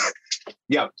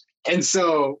 Yep. And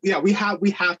so, yeah, we have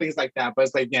things like that, but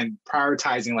it's like, again,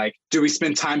 prioritizing, like, do we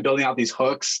spend time building out these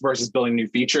hooks versus building new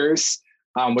features?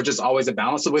 Which is always a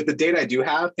balance. So with the data I do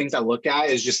have, things I look at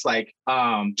is just like,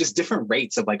 just different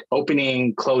rates of like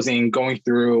opening, closing, going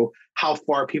through, how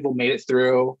far people made it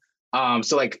through.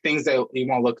 So like things that you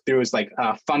want to look through is like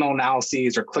funnel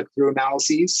analyses or click-through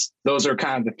analyses. Those are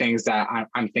kind of the things that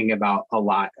I'm thinking about a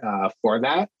lot for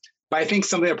that. But I think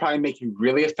something that probably make you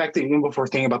really effective, even before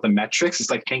thinking about the metrics, is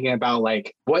like thinking about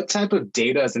like what type of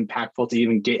data is impactful to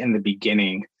even get in the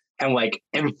beginning, and like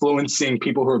influencing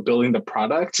people who are building the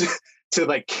product to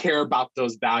like care about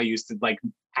those values to like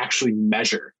actually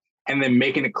measure, and then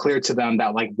making it clear to them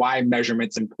that like why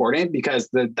measurement's important. Because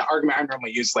the argument I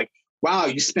normally use is like, wow,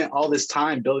 you spent all this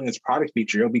time building this product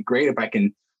feature. It'll be great if I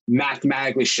can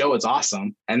mathematically show it's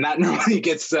awesome. And that normally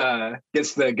gets the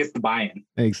buy-in.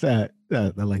 Thanks. I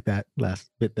like that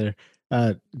last bit there.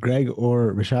 Greg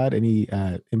or Rashad, any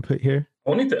input here? I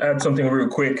wanted to add something real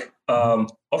quick.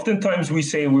 Oftentimes we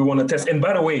say we want to test. And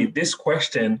by the way, this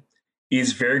question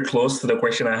is very close to the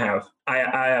question I have.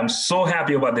 I am so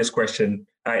happy about this question.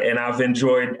 And I've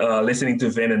enjoyed listening to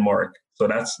Vin and Mark. So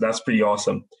that's pretty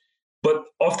awesome. But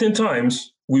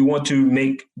oftentimes we want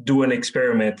to do an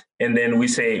experiment, and then we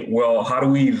say, well, how do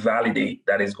we validate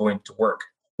that it's going to work?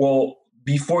 Well,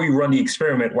 before you run the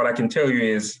experiment, what I can tell you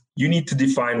is you need to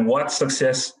define what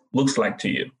success looks like to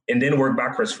you, and then work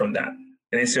backwards from that.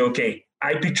 And then say, okay,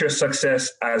 I picture success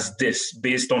as this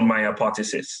based on my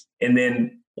hypothesis. And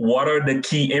then what are the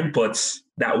key inputs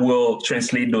that will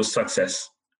translate those success?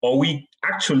 Are we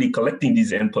actually collecting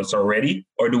these inputs already?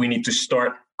 Or do we need to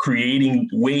start creating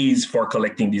ways for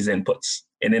collecting these inputs?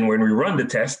 And then when we run the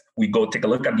test, we go take a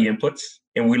look at the inputs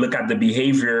and we look at the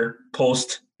behavior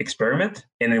post-experiment,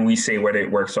 and then we say whether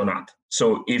it works or not.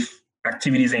 So if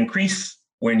activities increase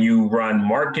when you run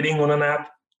marketing on an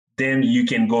app, then you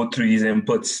can go through these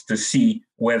inputs to see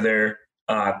whether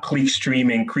click stream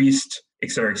increased,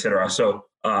 et cetera, et cetera. So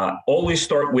always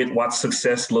start with what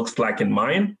success looks like in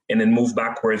mind, and then move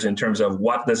backwards in terms of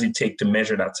what does it take to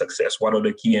measure that success? What are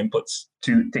the key inputs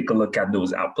to take a look at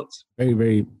those outputs? Very,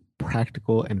 very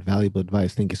practical and valuable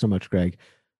advice. Thank you so much, Greg.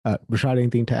 Rashad,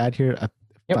 anything to add here?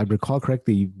 If I recall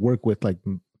correctly, you work with like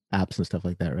apps and stuff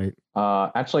like that,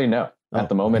 right? Actually, no. At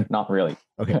the moment, not really.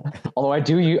 Okay. Although I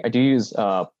do use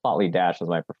Plotly Dash as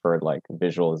my preferred like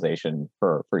visualization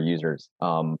for users.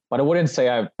 But I wouldn't say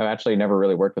I've actually never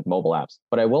really worked with mobile apps.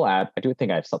 But I will add, I do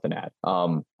think I have something to add.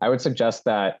 I would suggest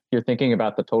that if you're thinking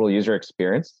about the total user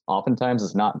experience, oftentimes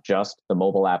it's not just the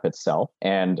mobile app itself.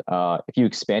 And if you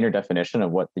expand your definition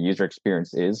of what the user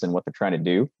experience is and what they're trying to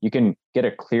do, you can get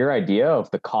a clear idea of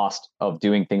the cost of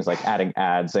doing things like adding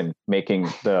ads and making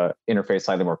the interface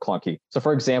slightly more clunky. So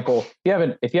for example,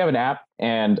 if you have an app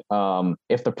and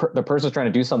if the person's trying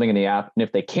to do something in the app, and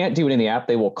if they can't do it in the app,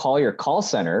 they will call your call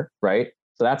center, right?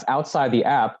 So that's outside the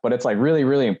app, but it's like really,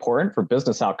 really important for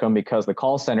business outcome because the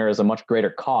call center is a much greater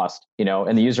cost,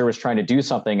 and the user was trying to do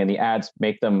something and the ads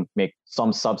make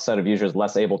some subset of users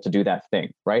less able to do that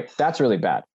thing, right? That's really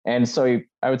bad. And so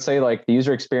I would say like the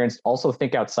user experience, also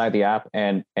think outside the app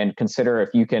and consider if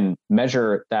you can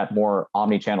measure that more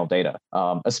omni-channel data,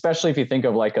 especially if you think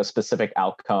of like a specific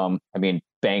outcome. I mean,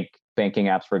 banking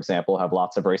apps, for example, have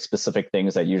lots of very specific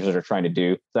things that users are trying to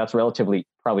do. So that's relatively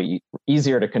probably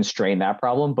easier to constrain that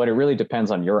problem, but it really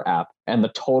depends on your app and the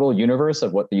total universe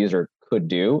of what the user could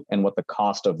do and what the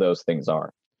cost of those things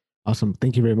are. Awesome.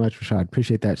 Thank you very much, Rashad.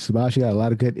 Appreciate that. Subhash, you got a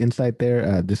lot of good insight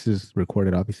there. This is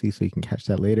recorded, obviously, so you can catch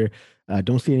that later.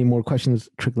 Don't see any more questions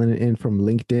trickling in from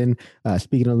LinkedIn.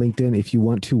 Speaking of LinkedIn, if you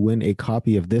want to win a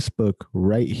copy of this book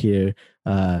right here,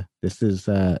 this is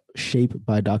Shape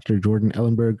by Dr. Jordan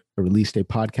Ellenberg. I released a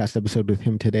podcast episode with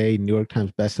him today, New York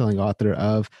Times bestselling author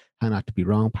of How Not to Be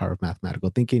Wrong, Power of Mathematical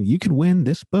Thinking. You can win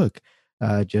this book.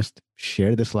 Just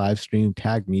share this live stream,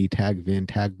 tag me, tag Vin,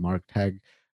 tag Mark, tag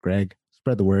Greg.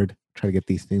 Spread the word, try to get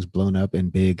these things blown up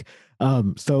and big.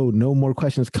 So no more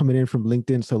questions coming in from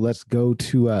LinkedIn. So let's go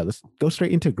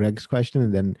straight into Greg's question,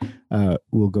 and then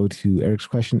we'll go to Eric's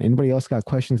question. Anybody else got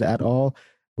questions at all?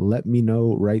 Let me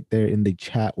know right there in the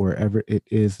chat, wherever it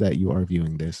is that you are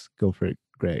viewing this. Go for it,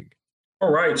 Greg.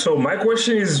 All right. So my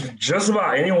question is just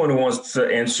about anyone who wants to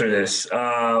answer this.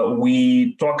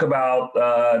 We talk about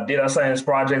data science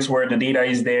projects where the data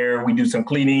is there. We do some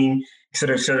cleaning, et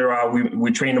cetera, et cetera.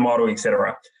 We train the model, et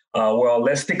cetera. Well,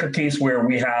 let's take a case where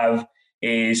we have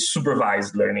a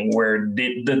supervised learning where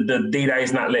the data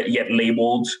is not yet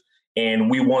labeled and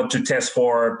we want to test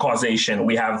for causation.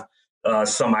 We have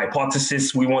some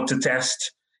hypothesis we want to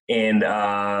test. And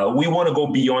we want to go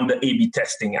beyond the A/B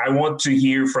testing. I want to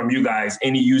hear from you guys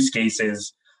any use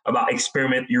cases about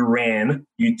experiment you ran,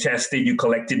 you tested, you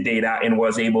collected data, and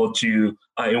were able to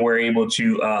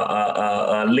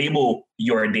label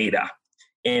your data,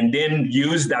 and then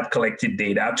use that collected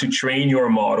data to train your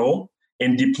model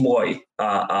and deploy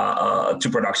to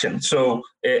production. So,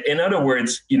 in other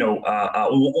words,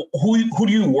 who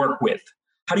do you work with?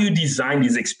 How do you design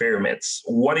these experiments?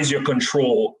 What is your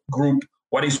control group?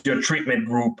 What is your treatment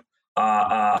group?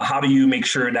 How do you make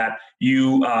sure that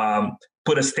you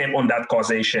put a stamp on that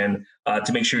causation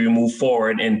to make sure you move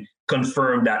forward and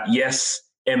confirm that, yes,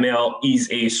 ML is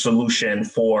a solution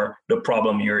for the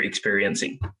problem you're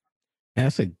experiencing? Yeah,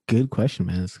 that's a good question,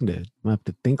 man. I'm gonna have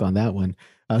to think on that one.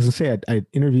 I was gonna say I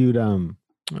interviewed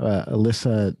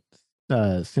Alyssa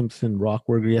Simpson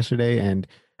Rockwerger yesterday, and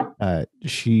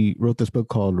she wrote this book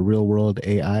called Real World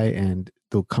AI, and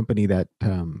the company that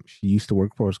she used to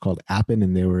work for is called Appen,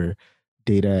 and they were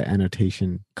data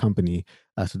annotation company.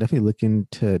 So definitely look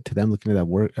into that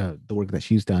work, the work that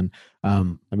she's done.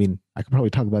 I mean, I could probably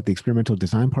talk about the experimental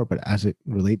design part, but as it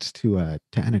relates to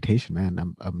annotation,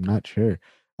 man, I'm not sure.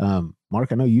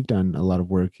 Mark, I know you've done a lot of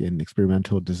work in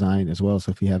experimental design as well.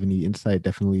 So if you have any insight,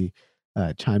 definitely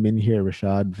chime in here.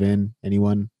 Rashad, Vin,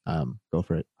 anyone, go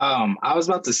for it. I was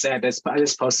about to say, I just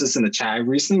posted this in the chat. I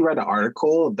recently read an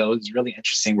article that was really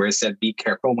interesting where it said, be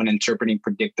careful when interpreting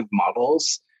predictive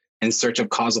models in search of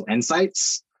causal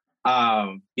insights.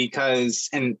 Because,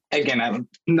 and again,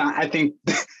 I think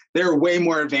they're way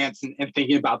more advanced in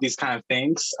thinking about these kind of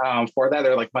things. For that,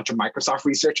 they're like a bunch of Microsoft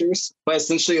researchers. But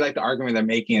essentially, like the argument they're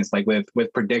making is like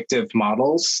with predictive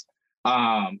models,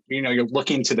 you're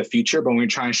looking to the future, but when you're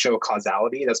trying to show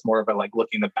causality, that's more of a like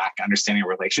looking in the back, understanding a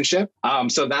relationship.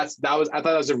 So I thought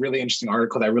that was a really interesting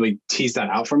article that really teased that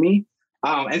out for me.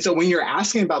 And so when you're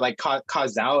asking about like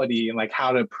causality and like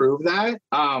how to prove that,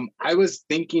 I was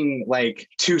thinking like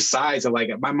two sides of like,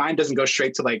 my mind doesn't go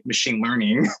straight to like machine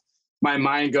learning. My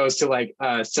mind goes to like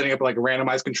setting up like a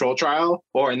randomized control trial,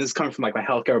 and this is coming from like my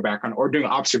healthcare background, or doing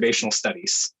observational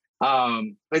studies.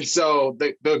 And so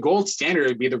the gold standard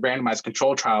would be the randomized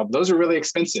control trial. But those are really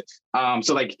expensive.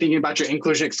 So like thinking about your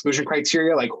inclusion exclusion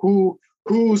criteria, like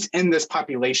who's in this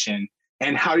population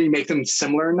and how do you make them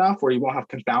similar enough where you won't have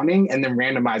confounding, and then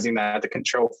randomizing that to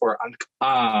control for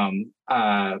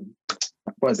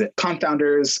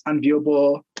confounders,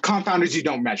 unviewable confounders you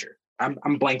don't measure.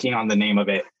 I'm blanking on the name of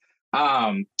it.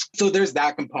 So there's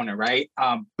that component, right?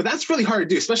 But that's really hard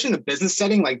to do, especially in the business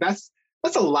setting. Like that's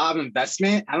a lot of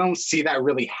investment. I don't see that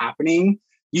really happening.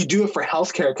 You do it for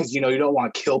healthcare because, you don't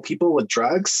want to kill people with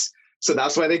drugs. So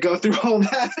that's why they go through all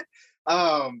that.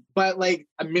 But like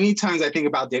many times I think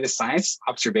about data science,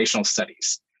 observational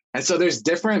studies. And so there's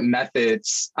different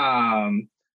methods.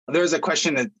 There's a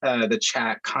question in the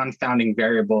chat, confounding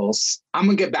variables. I'm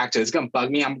gonna get back to it. It's gonna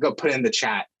bug me. I'm gonna put it in the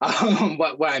chat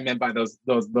what I meant by those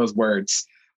words.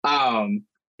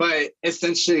 But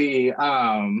essentially,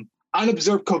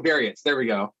 unobserved covariates. There we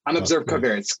go. Unobserved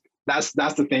covariates. That's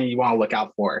the thing you want to look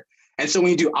out for. And so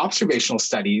when you do observational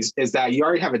studies, is that you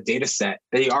already have a data set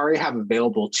that you already have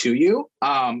available to you.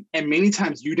 And many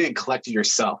times you didn't collect it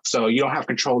yourself. So you don't have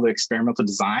control of the experimental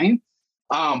design.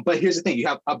 But here's the thing, you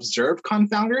have observed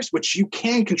confounders, which you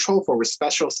can control for with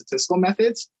special statistical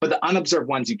methods, but the unobserved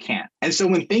ones you can't. And so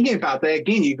when thinking about that,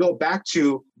 again, you go back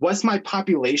to what's my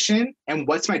population and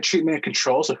what's my treatment and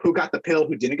control? So who got the pill,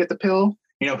 who didn't get the pill,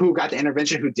 who got the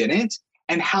intervention, who didn't?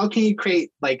 And how can you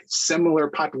create like similar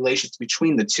populations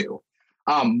between the two?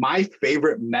 My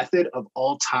favorite method of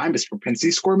all time is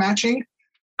propensity score matching.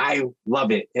 I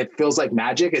love it. It feels like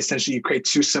magic. Essentially, you create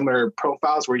two similar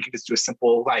profiles where you can just do a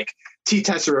simple like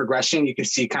t-test or regression. You can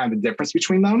see kind of the difference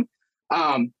between them.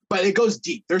 But it goes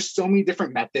deep. There's so many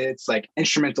different methods, like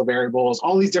instrumental variables,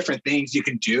 all these different things you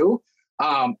can do.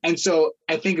 And so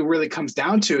I think it really comes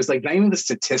down to is like not even the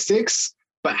statistics,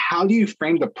 but how do you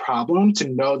frame the problem to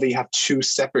know that you have two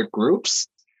separate groups?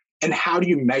 And how do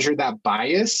you measure that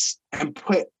bias and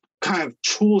put kind of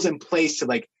tools in place to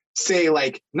like say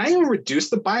like not even reduce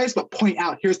the bias, but point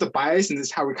out here's the bias and this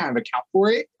is how we kind of account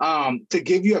for it, to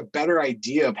give you a better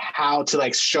idea of how to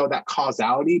like show that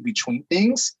causality between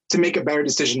things to make a better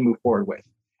decision to move forward with.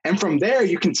 And from there,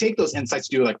 you can take those insights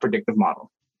to do like predictive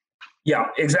model. Yeah,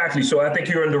 exactly. So I think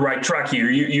you're on the right track here.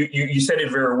 You said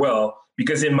it very well,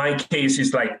 because in my case,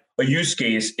 it's like a use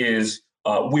case is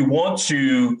we want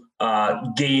to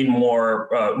gain more,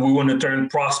 we want to turn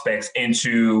prospects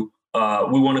into,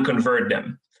 we want to convert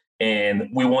them. And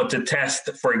we want to test,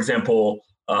 for example,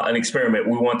 an experiment.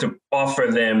 We want to offer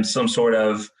them some sort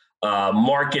of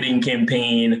marketing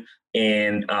campaign.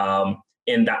 And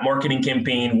in that marketing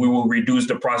campaign, we will reduce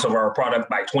the price of our product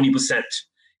by 20%.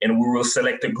 And we will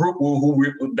select a group who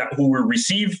will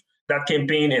receive that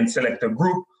campaign and select a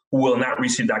group who will not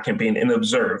receive that campaign and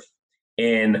observe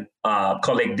and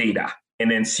collect data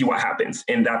and then see what happens.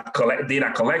 In that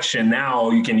data collection, now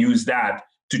you can use that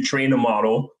to train a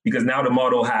model, because now the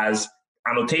model has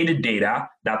annotated data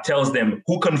that tells them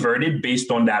who converted based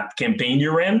on that campaign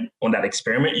you ran, on that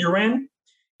experiment you ran,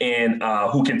 and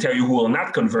who can tell you who will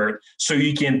not convert. So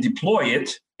you can deploy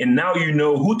it, and now you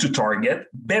know who to target,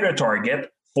 better target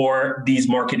for these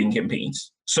marketing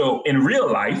campaigns. So in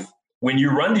real life, when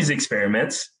you run these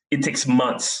experiments, it takes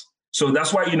months. So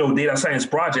that's why, data science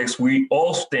projects, we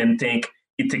often think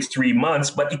it takes 3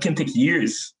 months, but it can take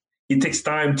years. It takes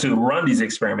time to run these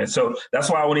experiments. So that's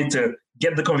why I wanted to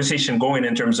get the conversation going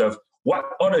in terms of what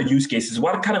other use cases,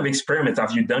 what kind of experiments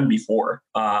have you done before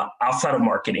outside of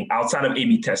marketing, outside of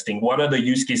A/B testing? What other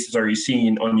use cases are you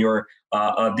seeing on your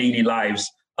daily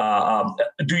lives?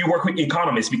 Do you work with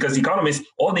economists? Because economists,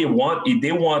 all they want is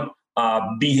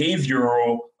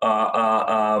behavioral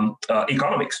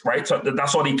economics, right? So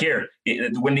that's all they care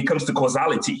when it comes to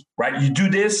causality, right? You do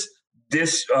this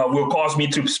will cause me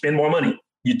to spend more money.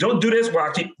 You don't do this, well,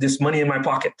 I keep this money in my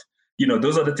pocket.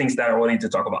 Those are the things that I wanted to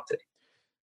talk about today.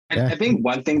 And I think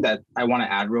one thing that I want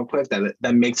to add real quick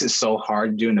that makes it so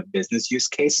hard doing a business use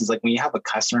case is like when you have a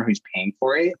customer who's paying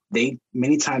for it,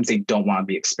 many times they don't want to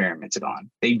be experimented on.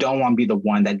 They don't want to be the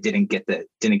one that didn't get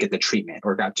the treatment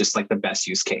or got just like the best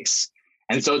use case.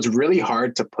 And so it's really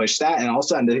hard to push that. And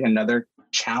also another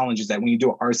challenge is that when you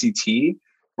do an RCT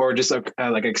or just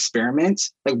like experiment,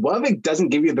 like what if it doesn't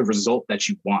give you the result that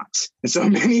you want? And so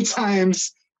many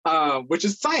times, which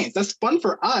is science, that's fun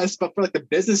for us, but for like the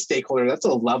business stakeholder, that's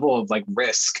a level of like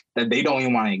risk that they don't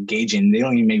even want to engage in. They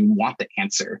don't even maybe want the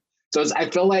answer. So I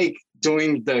feel like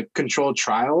doing the controlled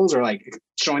trials or like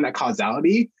showing that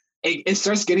causality, it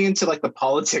starts getting into like the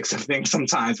politics of things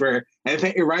sometimes and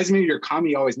it reminds me of your comment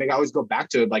you always make. I always go back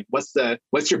to it, like what's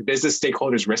your business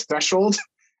stakeholders risk threshold?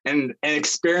 And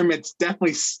experiments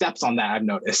definitely steps on that, I've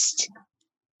noticed.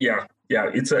 Yeah.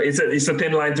 It's a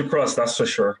thin line to cross, that's for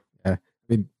sure. Yeah.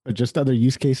 But just other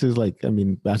use cases, as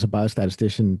a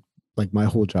biostatistician, like my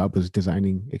whole job was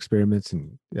designing experiments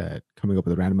and coming up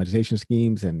with randomization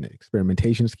schemes and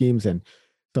experimentation schemes. And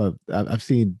so I've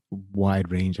seen a wide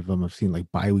range of them. I've seen like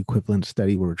bioequivalent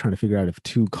study where we're trying to figure out if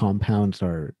two compounds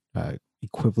are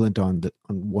equivalent on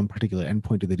one particular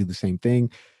endpoint? Do they do the same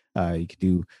thing? You could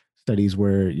do studies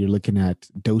where you're looking at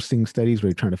dosing studies where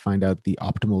you're trying to find out the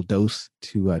optimal dose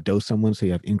to dose someone. So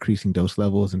you have increasing dose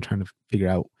levels and trying to figure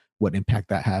out what impact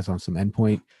that has on some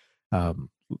endpoint.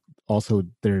 Also,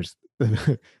 there's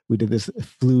we did this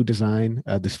flu design,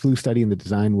 this flu study, and the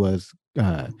design was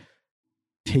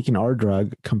taking our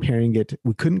drug, comparing it.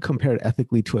 We couldn't compare it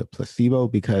ethically to a placebo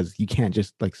because you can't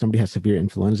just, like, somebody has severe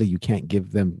influenza, you can't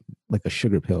give them like a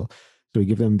sugar pill. So we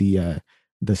give them the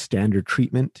standard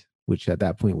treatment, which at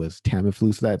that point was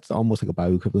Tamiflu. So that's almost like a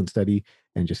bioequivalent study,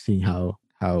 and just seeing how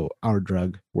our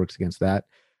drug works against that,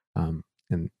 and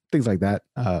things like that.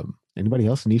 Anybody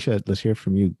else? Nisha, let's hear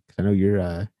from you, because I know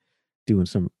you're doing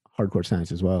some hardcore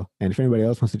science as well. And if anybody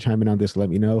else wants to chime in on this, let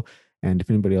me know. And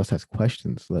if anybody else has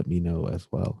questions, let me know as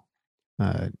well.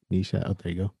 Nisha, oh,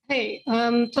 there you go. Hey,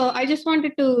 so I just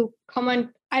wanted to comment.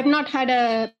 I've not had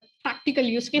a practical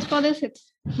use case for this.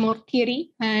 It's more theory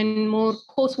and more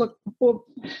coursework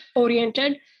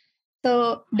oriented.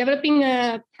 So developing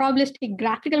a probabilistic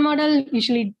graphical model,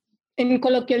 usually in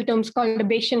colloquial terms called a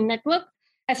Bayesian network,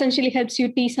 essentially helps you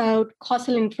tease out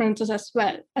causal inferences as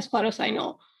well, as far as I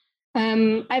know.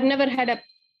 I've never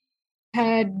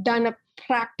had done a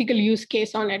practical use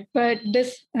case on it, but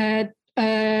this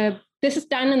is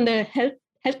done in the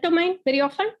health domain very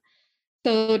often.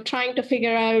 So trying to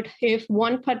figure out if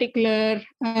one particular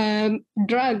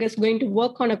drug is going to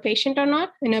work on a patient or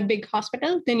not in a big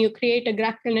hospital, then you create a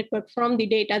graphical network from the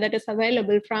data that is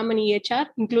available from an EHR,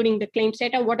 including the claims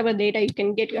data, whatever data you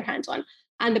can get your hands on,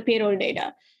 and the payroll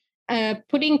data.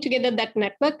 Putting together that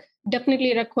network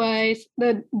definitely requires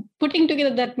putting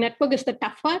together that network is the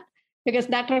tough part, because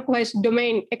that requires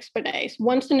domain expertise.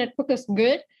 Once the network is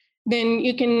good, then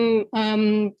you can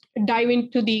dive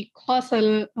into the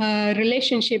causal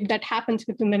relationship that happens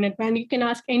within the network. And you can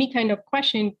ask any kind of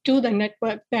question to the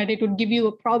network that it would give you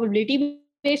a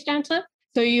probability-based answer.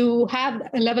 So you have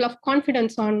a level of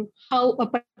confidence on how a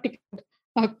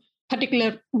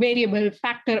particular variable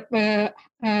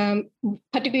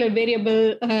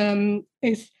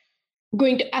is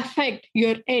going to affect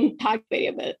your end target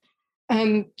variable.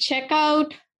 Check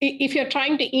out if you're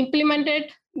trying to implement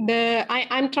it.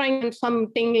 I'm trying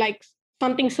something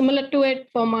similar to it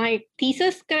for my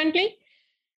thesis currently,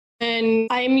 and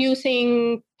I'm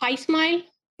using PySmile.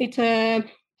 It's a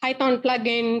Python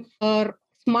plugin for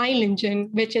Smile Engine,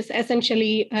 which is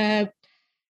essentially a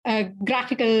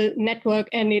graphical network,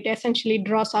 and it essentially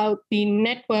draws out the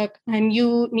network, and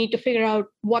you need to figure out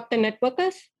what the network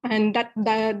is, and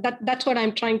that's what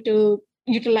I'm trying to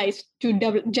utilize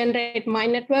to generate my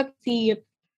network, see if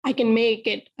I can make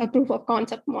it a proof of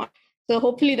concept model. So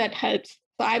hopefully that helps.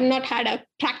 So I've not had a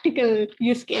practical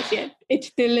use case yet. It's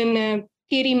still in a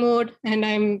theory mode, and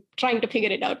I'm trying to figure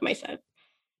it out myself.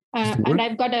 And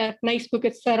I've got a nice book.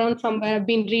 It's around somewhere. I've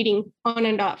been reading on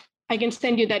and off. I can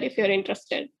send you that if you're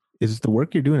interested. Is the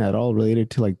work you're doing at all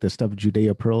related to like the stuff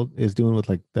Judea Pearl is doing with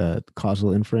like the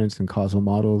causal inference and causal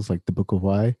models, like the Book of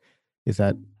Why? Is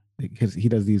that because he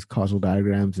does these causal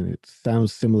diagrams, and it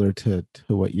sounds similar to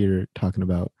what you're talking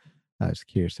about? Just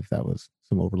curious if that was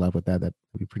some overlap with that. That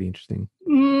would be pretty interesting.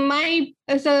 The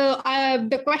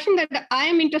question that I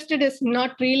am interested is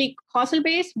not really causal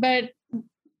based, but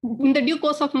in the due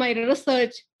course of my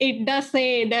research, it does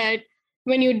say that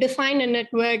when you design a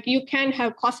network, you can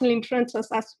have causal inferences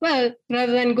as well,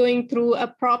 rather than going through a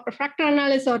proper factor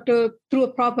analysis or through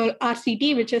a proper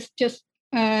RCT, which is just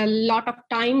a lot of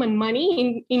time and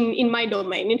money in my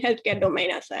domain, in healthcare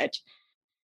domain as such.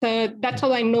 So that's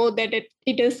how I know that it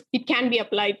can be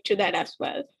applied to that as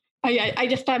well. I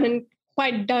just haven't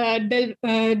quite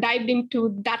dived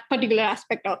into that particular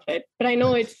aspect of it, but I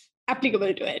know it's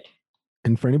applicable to it.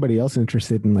 And for anybody else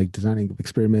interested in like designing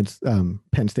experiments,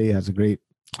 Penn State has a great,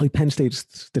 like Penn State's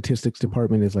statistics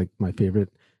department is like my favorite,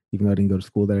 even though I didn't go to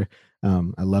school there.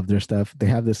 I love their stuff. They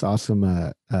have this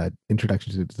awesome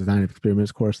introduction to design of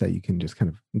experiments course that you can just kind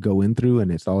of go in through,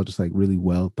 and it's all just like really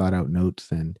well thought out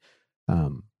notes, and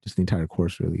just the entire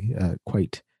course really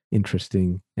quite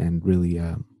interesting and really,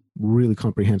 really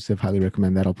comprehensive. Highly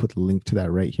recommend that. I'll put the link to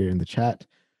that right here in the chat.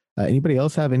 Anybody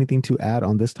else have anything to add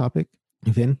on this topic?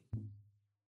 Vin?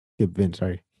 Vin,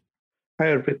 sorry. Hi,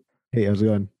 Arpit. Hey, how's it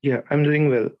going? Yeah, I'm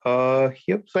doing well.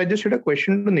 Yep. So I just had a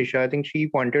question to Nisha. I think she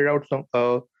pointed out some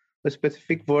a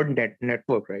specific word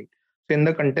network, right? So in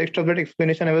the context of that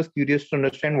explanation, I was curious to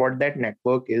understand what that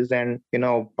network is, and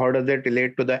how does it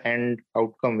relate to the end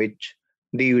outcome, which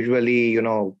they usually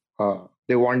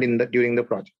they want during the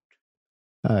project.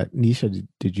 Nisha,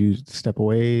 did you step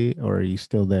away, or are you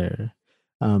still there?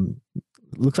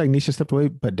 Looks like Nisha stepped away,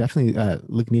 but definitely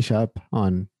look Nisha up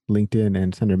on LinkedIn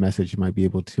and send her a message. She might be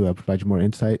able to provide you more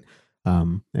insight.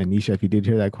 And Nisha, if you did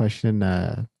hear that question,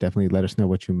 definitely let us know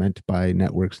what you meant by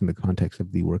networks in the context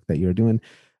of the work that you're doing.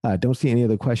 Don't see any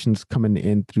other questions coming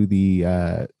in through the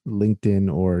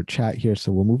LinkedIn or chat here.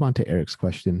 So we'll move on to Eric's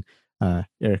question.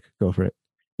 Eric, go for it.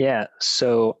 Yeah.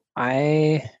 So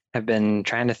I have been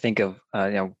trying to think of,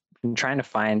 trying to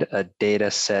find a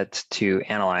data set to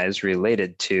analyze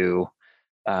related to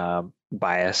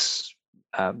bias,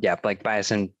 like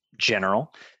bias in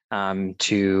general,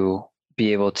 to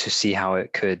be able to see how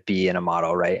it could be in a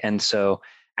model, right? And so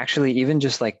actually, even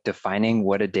just like defining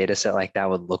what a data set like that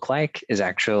would look like is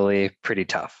actually pretty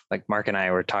tough. Like Mark and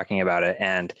I were talking about it,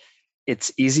 and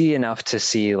it's easy enough to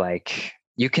see, like,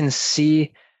 you can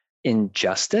see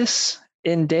injustice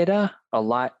in data a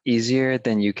lot easier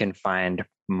than you can find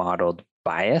modeled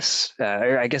bias.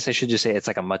 Or I guess I should just say it's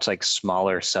like a much like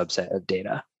smaller subset of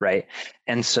data, right?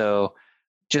 And so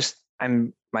just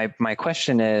my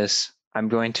question is, I'm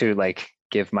going to like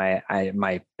give my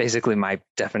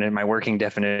working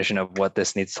definition of what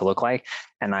this needs to look like.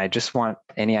 And I just want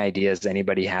any ideas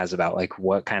anybody has about like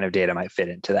what kind of data might fit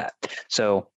into that.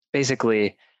 So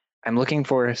basically, I'm looking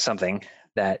for something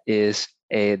that is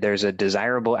there's a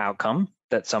desirable outcome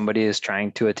that somebody is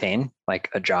trying to attain, like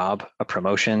a job, a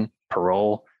promotion,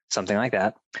 parole, something like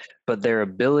that. But their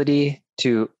ability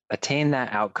to attain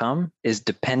that outcome is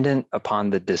dependent upon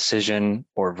the decision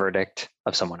or verdict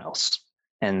of someone else.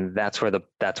 And that's where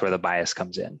the bias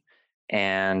comes in.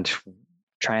 And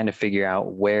trying to figure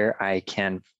out where I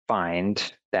can find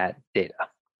that data.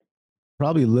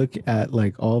 Probably look at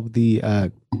like all of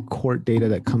the court data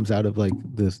that comes out of like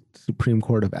the Supreme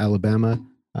Court of Alabama.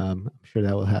 I'm sure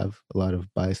that will have a lot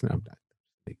of bias. And I'm not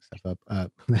making stuff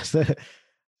up. That's a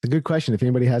good question. If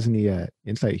anybody has any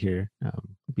insight here,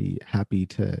 be happy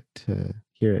to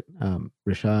hear it.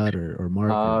 Rashad or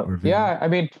Mark or Vin. Yeah, I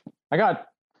mean,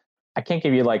 I can't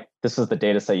give you like, this is the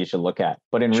data set you should look at.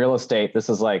 But in real estate, this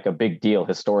is like a big deal,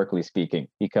 historically speaking,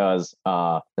 because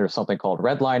there's something called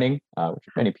redlining, which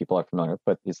many people are familiar with,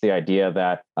 but it's the idea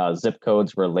that zip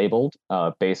codes were labeled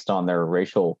based on their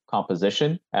racial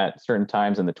composition at certain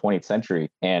times in the 20th century.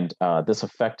 And this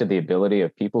affected the ability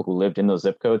of people who lived in those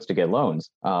zip codes to get loans.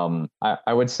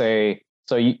 I would say,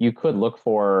 so you could look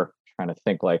for, trying to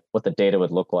think like what the data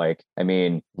would look like. I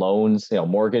mean, loans,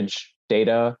 mortgage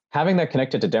data, having that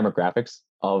connected to demographics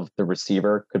of the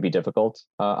receiver could be difficult,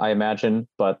 I imagine,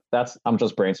 but I'm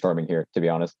just brainstorming here, to be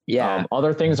honest. Yeah.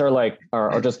 Other things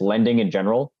are just lending in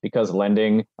general, because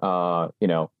lending,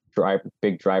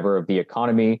 big driver of the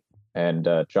economy and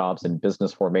jobs and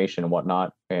business formation and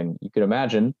whatnot. And you could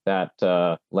imagine that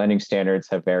lending standards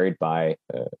have varied by,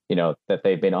 that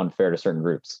they've been unfair to certain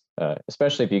groups,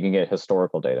 especially if you can get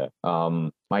historical data.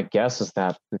 My guess is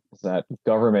that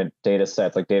government data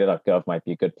sets like data.gov might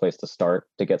be a good place to start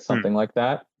to get something like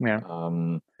that. Yeah.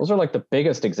 Those are like the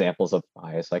biggest examples of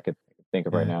bias I could think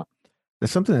of right now.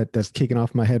 There's something that's kicking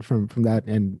off my head from that.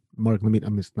 And Mark,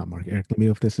 Eric, let me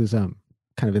know if this is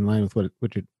kind of in line with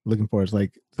what you're looking for. Is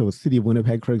like, so with City of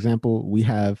Winnipeg, for example, we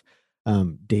have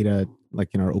data like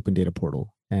in our open data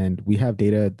portal, and we have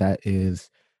data that is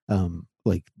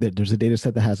there's a data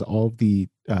set that has all of the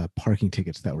parking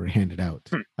tickets that were handed out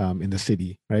in the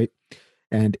city, right?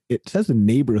 And it says the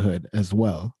neighborhood as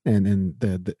well, and then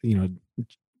the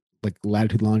like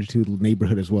latitude, longitude,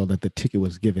 neighborhood as well that the ticket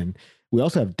was given. We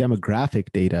also have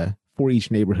demographic data for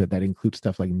each neighborhood that includes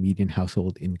stuff like median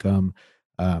household income,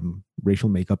 racial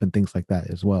makeup, and things like that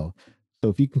as well. So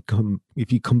if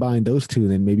you combine those two,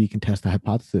 then maybe you can test the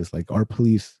hypothesis, like, are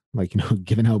police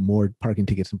giving out more parking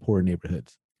tickets in poorer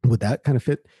neighborhoods? Would that kind of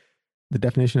fit the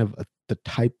definition of the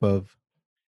type of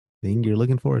thing you're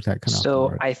looking for? Is that kind of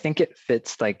so? I think it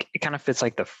kind of fits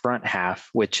like the front half,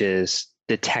 which is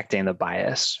detecting the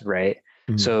bias, right?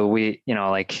 Mm-hmm. So we,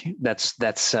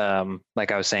 that's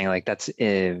like I was saying, like that's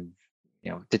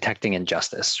detecting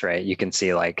injustice, right? You can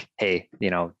see like, hey,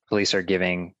 police are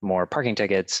giving more parking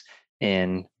tickets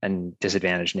in a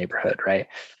disadvantaged neighborhood, right?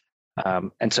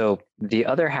 And so the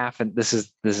other half, and this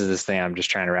is this thing I'm just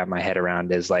trying to wrap my head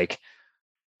around, is like,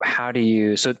 how do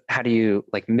you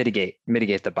like mitigate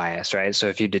the bias, right? So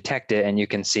if you detect it and you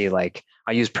can see, like,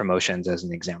 I use promotions as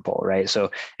an example, right? So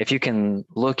if you can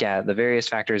look at the various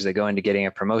factors that go into getting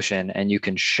a promotion, and you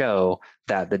can show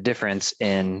that the difference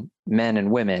in men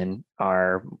and women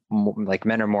are like,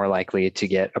 men are more likely to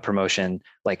get a promotion,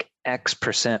 like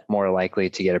X% more likely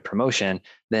to get a promotion,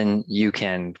 then you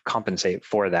can compensate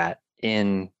for that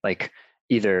in like,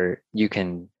 either you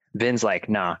can, Vin's like,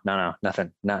 no,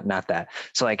 nothing, not that.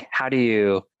 So like, how do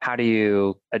you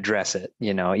address it?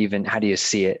 Even how do you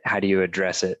see it? How do you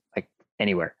address it? Like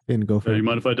anywhere. Vin, go for it. You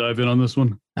mind if I dive in on this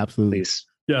one? Absolutely. Please.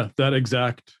 Yeah, that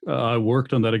exact. I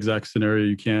worked on that exact scenario.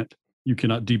 You cannot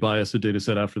debias a data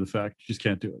set after the fact. You just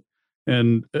can't do it.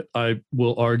 And I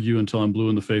will argue until I'm blue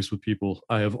in the face with people.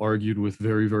 I have argued with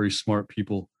very, very smart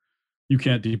people. You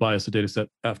can't debias a data set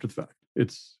after the fact.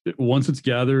 Once it's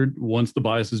gathered, once the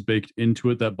bias is baked into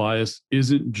it, that bias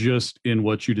isn't just in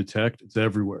what you detect, it's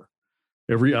everywhere.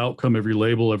 Every outcome, every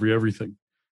label, everything.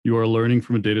 You are learning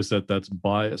from a data set that's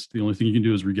biased. The only thing you can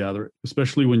do is regather it,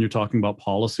 especially when you're talking about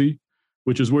policy,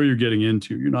 which is where you're getting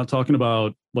into. You're not talking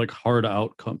about like hard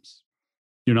outcomes.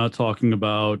 You're not talking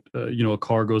about, a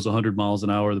car goes 100 miles an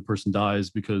hour, the person dies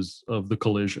because of the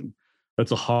collision.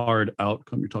 That's a hard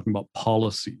outcome. You're talking about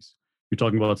policies. You're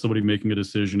talking about somebody making a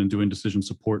decision and doing decision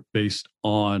support based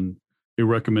on a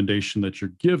recommendation that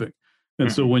you're giving.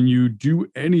 And so when you do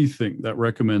anything that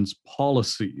recommends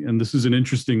policy, and this is an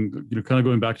interesting, kind of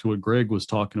going back to what Greg was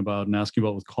talking about and asking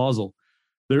about with causal,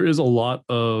 there is a lot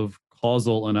of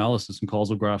causal analysis and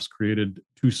causal graphs created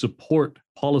to support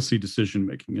policy decision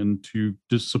making and to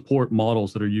support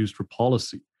models that are used for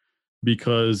policy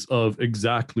because of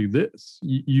exactly this.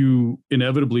 You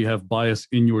inevitably have bias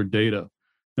in your data.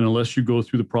 And unless you go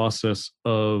through the process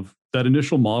of that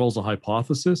initial model's a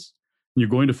hypothesis, you're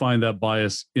going to find that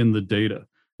bias in the data.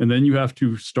 And then you have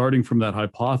to, starting from that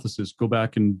hypothesis, go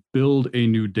back and build a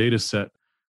new data set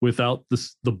without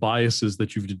the biases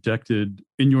that you've detected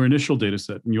in your initial data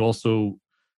set. And you also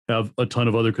have a ton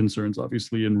of other concerns,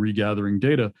 obviously, in regathering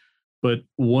data. But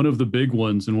one of the big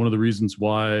ones, and one of the reasons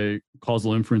why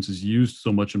causal inference is used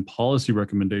so much in policy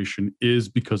recommendation, is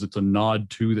because it's a nod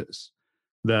to this,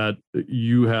 that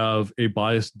you have a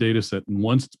biased data set. And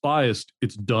once it's biased,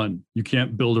 it's done. You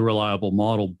can't build a reliable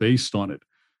model based on it.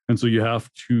 And so you have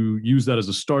to use that as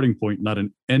a starting point, not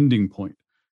an ending point.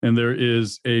 And there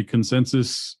is a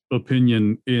consensus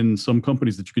opinion in some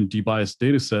companies that you can debias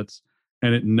data sets,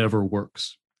 and it never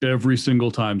works. Every single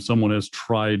time someone has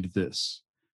tried this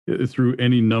through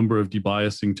any number of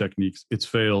debiasing techniques, it's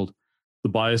failed. The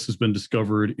bias has been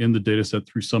discovered in the data set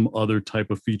through some other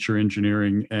type of feature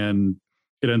engineering, and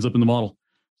it ends up in the model.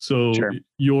 So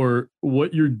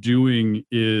what you're doing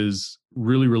is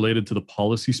really related to the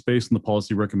policy space and the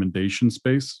policy recommendation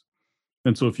space.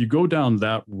 And so if you go down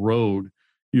that road,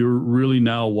 you're really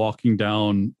now walking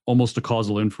down almost a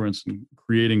causal inference and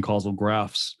creating causal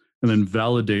graphs and then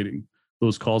validating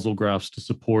those causal graphs to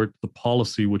support the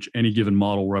policy which any given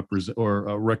model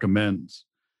recommends.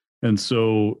 And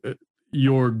so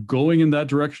you're going in that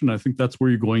direction. I think that's where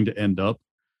you're going to end up,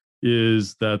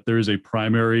 is that there is a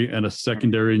primary and a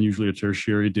secondary and usually a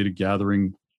tertiary data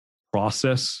gathering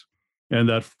process. And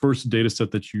that first data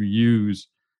set that you use,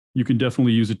 you can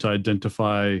definitely use it to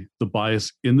identify the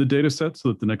bias in the data set so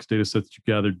that the next data set that you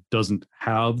gather doesn't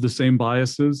have the same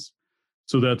biases.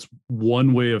 So that's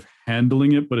one way of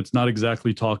handling it, but it's not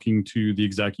exactly talking to the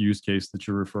exact use case that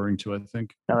you're referring to, I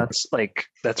think. No,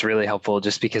 that's really helpful,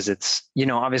 just because it's,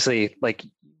 obviously, like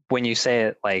when you say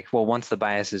it, like, well, once the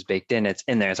bias is baked in, it's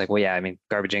in there. It's like, well, yeah, I mean,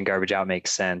 garbage in, garbage out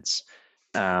makes sense.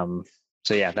 So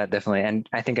yeah, that definitely, and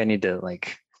I think I need to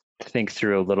think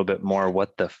through a little bit more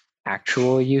what the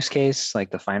actual use case,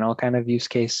 like the final kind of use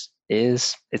case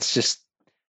is. It's just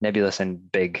nebulous and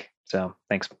big. So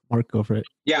thanks. Mark, go for it.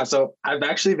 Yeah, so I've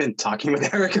actually been talking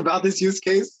with Eric about this use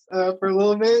case for a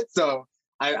little bit. So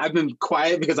I've been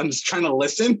quiet because I'm just trying to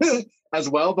listen as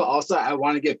well, but also I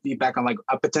want to get feedback on like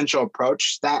a potential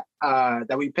approach that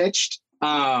we pitched.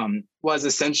 Was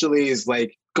essentially is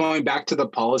like going back to the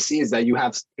policies that you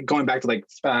have, going back to like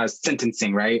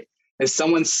sentencing, right? If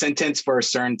someone's sentenced for a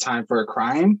certain time for a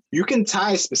crime, you can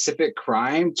tie a specific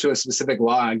crime to a specific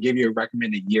law and give you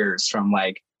recommended years from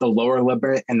like the lower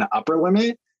limit and the upper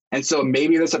limit. And so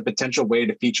maybe there's a potential way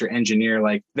to feature engineer,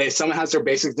 like someone has their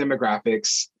basic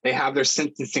demographics, they have their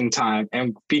sentencing time,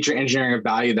 and feature engineering a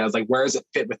value that's like, where does it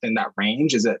fit within that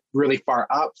range? Is it really far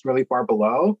up, really far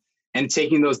below? And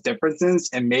taking those differences,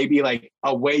 and maybe like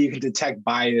a way you can detect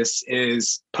bias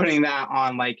is putting that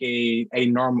on like a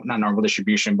normal, not normal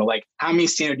distribution, but like how many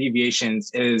standard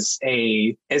deviations is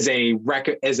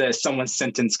someone's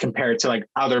sentence compared to like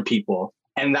other people.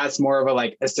 And that's more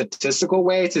of a statistical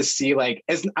way to see I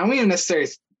don't even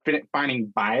necessarily finding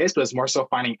bias, but it's more so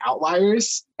finding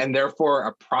outliers and therefore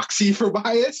a proxy for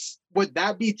bias. Would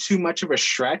that be too much of a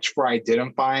stretch for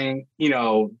identifying,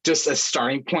 just a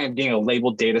starting point being a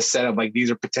labeled data set of like,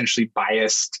 these are potentially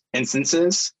biased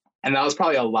instances? And that was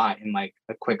probably a lot in like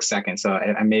a quick second. So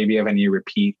I maybe have any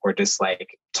repeat or just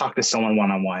like talk to someone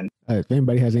one-on-one. If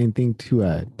anybody has anything to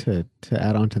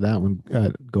add on to that one,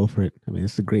 go for it. I mean,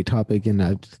 it's a great topic, and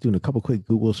I'm just doing a couple quick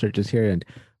Google searches here, and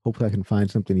hopefully I can find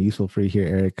something useful for you here,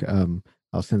 Eric.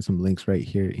 I'll send some links right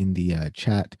here in the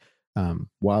chat.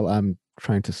 While I'm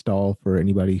trying to stall for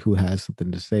anybody who has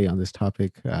something to say on this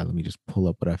topic, let me just pull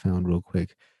up what I found real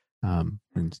quick.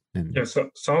 Yeah,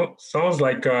 so sounds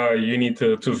like you need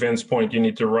to Vince's point, you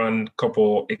need to run a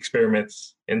couple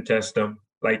experiments and test them.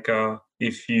 Like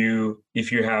if you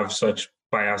have such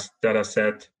biased data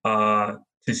set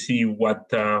to see what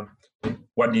the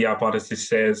hypothesis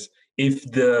says. If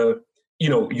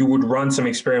you would run some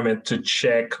experiment to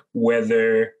check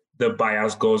whether the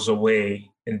bias goes away,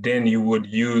 and then you would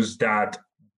use that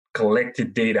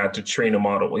collected data to train a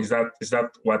model. Is that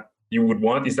what you would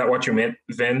want? Is that what you meant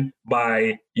then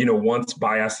by, once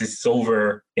bias is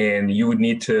over and you would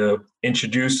need to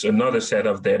introduce another set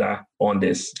of data on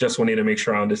this? Just wanted to make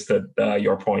sure I understood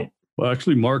your point. Well,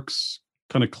 actually, Mark's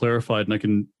kind of clarified, and I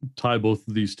can tie both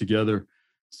of these together.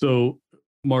 So,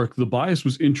 Mark, the bias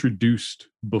was introduced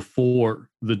before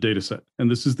the data set.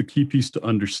 And this is the key piece to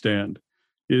understand,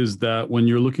 is that when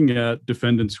you're looking at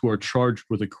defendants who are charged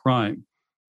with a crime,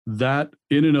 that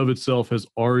in and of itself has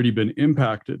already been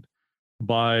impacted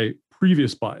by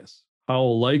previous bias. How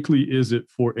likely is it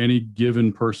for any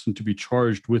given person to be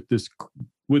charged with this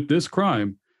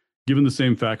crime, given the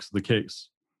same facts of the case?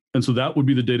 And so that would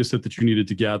be the data set that you needed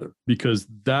to gather, because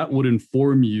that would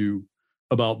inform you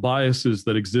about biases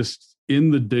that exist in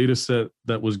the data set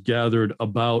that was gathered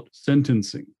about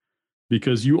sentencing,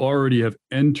 because you already have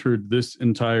entered this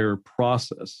entire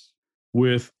process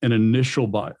with an initial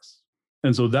bias.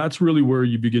 And so that's really where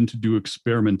you begin to do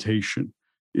experimentation,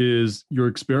 is you're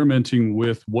experimenting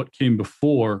with what came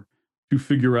before to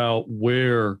figure out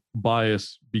where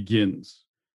bias begins.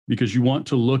 Because you want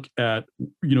to look at,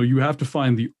 you have to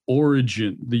find the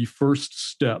origin, the first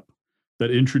step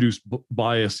that introduced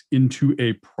bias into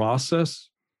a process.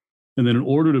 And then in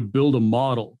order to build a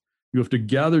model, you have to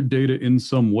gather data in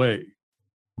some way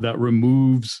that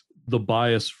removes the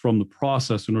bias from the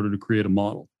process in order to create a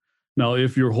model. Now,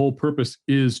 if your whole purpose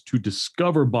is to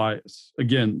discover bias,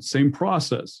 again, same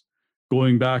process,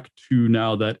 going back to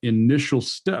now that initial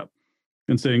step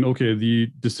and saying, okay, the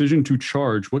decision to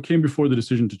charge, what came before the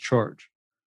decision to charge?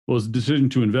 Well, it was the decision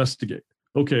to investigate.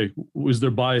 Okay, was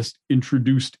there bias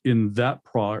introduced in that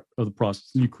part of the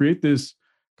process? And you create this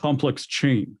complex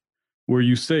chain where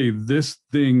you say this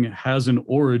thing has an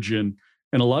origin,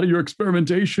 and a lot of your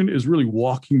experimentation is really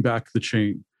walking back the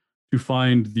chain to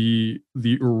find the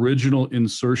original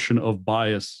insertion of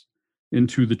bias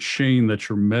into the chain that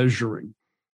you're measuring.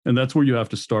 And that's where you have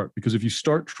to start, because if you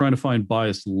start trying to find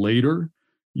bias later,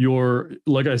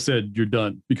 like I said, you're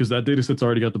done, because that data set's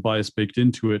already got the bias baked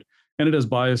into it, and it has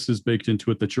biases baked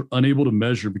into it that you're unable to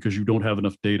measure because you don't have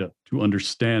enough data to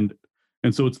understand it.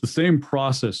 And so it's the same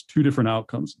process, two different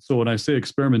outcomes. So when I say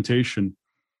experimentation,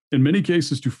 in many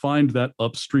cases, to find that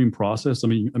upstream process, I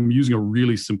mean, I'm using a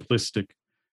really simplistic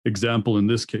example in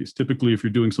this case. Typically, if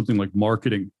you're doing something like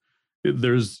marketing,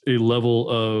 there's a level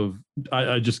of,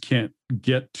 I just can't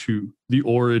get to the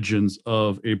origins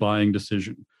of a buying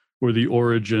decision or the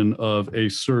origin of a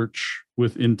search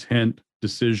with intent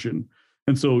decision.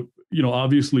 And so,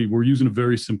 obviously we're using a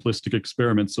very simplistic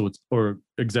experiment. So it's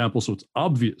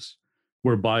obvious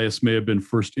where bias may have been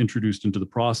first introduced into the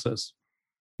process.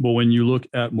 But when you look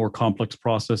at more complex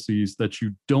processes that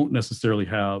you don't necessarily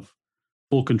have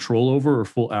full control over or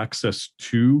full access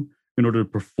to in order to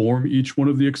perform each one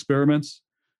of the experiments,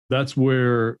 that's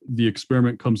where the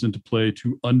experiment comes into play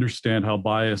to understand how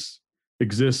bias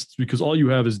exists, because all you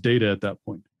have is data at that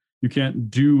point. You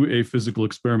can't do a physical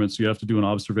experiment, so you have to do an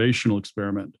observational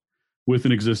experiment with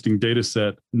an existing data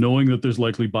set, knowing that there's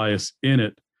likely bias in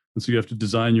it. And so you have to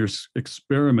design your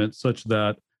experiment such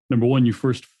that, number one, you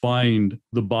first find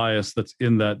the bias that's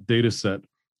in that data set.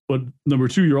 But number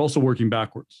two, you're also working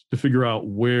backwards to figure out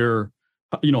where,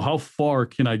 how far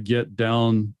can I get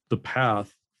down the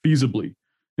path feasibly?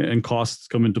 And costs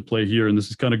come into play here. And this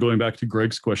is kind of going back to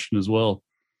Greg's question as well.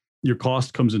 Your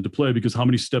cost comes into play because how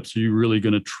many steps are you really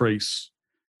going to trace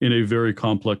in a very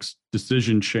complex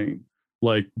decision chain,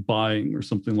 like buying or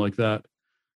something like that?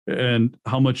 And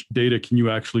how much data can you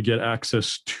actually get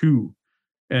access to?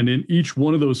 And in each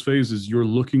one of those phases, you're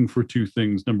looking for two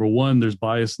things. Number one, there's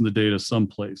bias in the data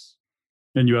someplace,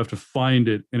 and you have to find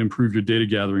it and improve your data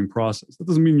gathering process. That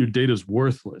doesn't mean your data is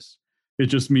worthless. It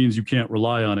just means you can't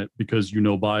rely on it because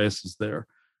bias is there.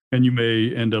 And you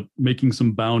may end up making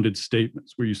some bounded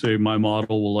statements where you say, my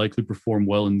model will likely perform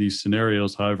well in these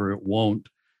scenarios, however, it won't.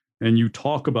 And you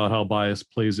talk about how bias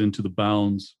plays into the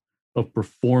bounds of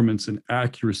performance and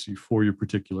accuracy for your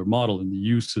particular model and the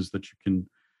uses that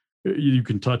you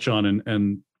can touch on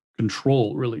and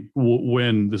control really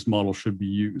when this model should be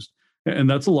used. And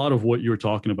that's a lot of what you're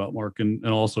talking about, Mark, and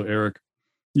also Eric.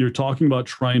 You're talking about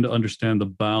trying to understand the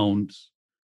bounds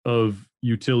of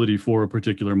utility for a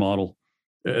particular model.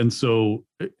 And so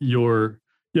and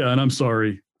I'm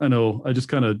sorry. I know I just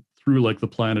kind of threw like the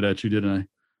planet at you, didn't I?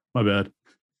 My bad.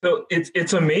 So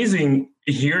it's amazing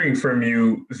hearing from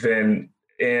you, Vin,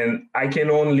 and I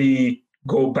can only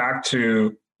go back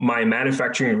to my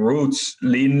manufacturing roots,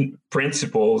 lean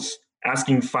principles,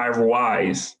 asking 5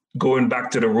 whys, going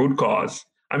back to the root cause.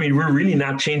 I mean, we're really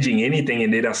not changing anything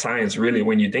in data science, really,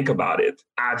 when you think about it.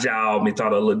 Agile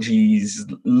methodologies,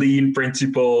 lean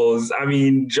principles, I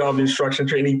mean, job instruction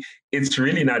training, it's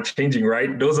really not changing,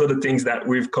 right? Those are the things that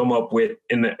we've come up with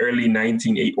in the early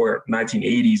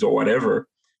 1980s or whatever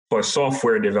for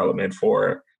software development.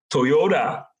 For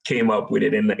Toyota came up with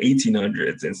it in the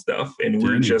 1800s and stuff. And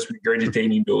we're just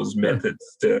regurgitating those methods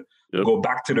to go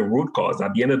back to the root cause.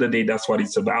 At the end of the day, that's what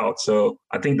it's about. So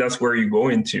I think that's where you go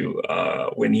into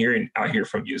when I hear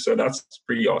from you. So that's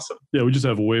pretty awesome. Yeah, we just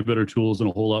have way better tools and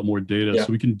a whole lot more data. Yeah.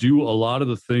 So we can do a lot of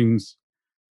the things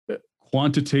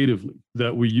quantitatively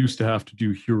that we used to have to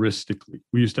do heuristically.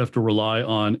 We used to have to rely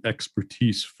on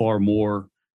expertise far more.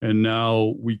 And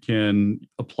now we can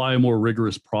apply a more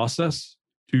rigorous process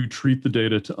to treat the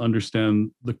data to understand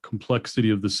the complexity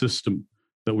of the system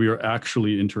that we are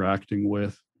actually interacting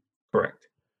with. Correct.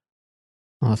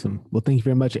 Awesome. Well, thank you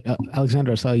very much.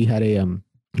 Alexander, I saw you had a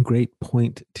great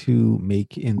point to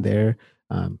make in there.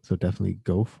 So definitely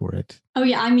go for it. Oh,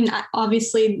 yeah. I mean,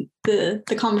 obviously, the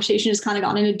conversation has kind of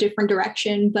gone in a different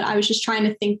direction, but I was just trying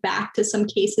to think back to some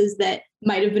cases that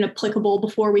might have been applicable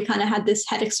before we kind of had this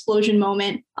head explosion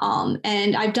moment.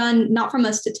 And I've done, not from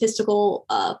a statistical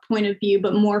point of view,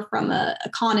 but more from an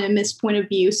economist point of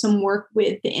view, some work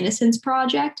with the Innocence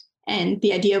Project and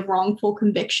the idea of wrongful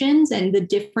convictions and the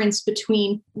difference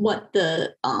between what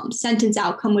the sentence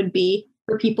outcome would be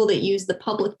for people that use the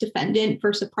public defendant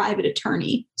versus a private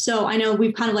attorney. So I know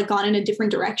we've kind of like gone in a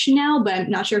different direction now, but I'm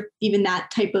not sure if even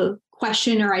that type of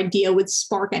question or idea would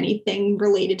spark anything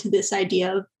related to this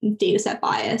idea of data set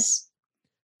bias.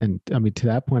 And I mean, to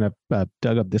that point, I've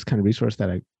dug up this kind of resource that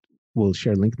I will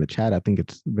share a link in the chat. I think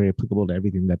it's very applicable to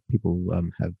everything that people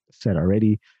have said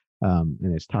already.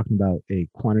 And it's talking about a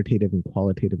quantitative and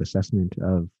qualitative assessment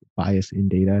of bias in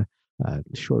data.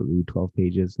 Short read, 12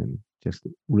 pages, and just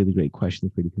really great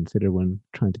questions for you to consider when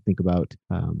trying to think about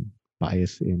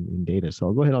bias in data. So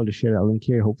I'll go ahead, I'll just share that link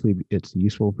here. Hopefully it's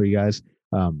useful for you guys.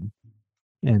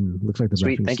 And looks like the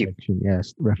reference section,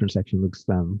 yes, reference section looks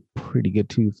pretty good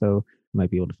too. So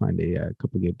might be able to find a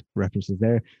couple of good references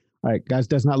there. All right, guys,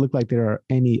 does not look like there are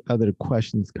any other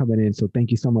questions coming in. So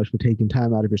thank you so much for taking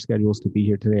time out of your schedules to be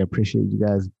here today. I appreciate you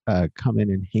guys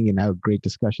coming and hanging out. Great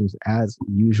discussions as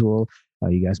usual.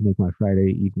 You guys make my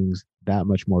Friday evenings that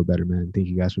much more better, man. Thank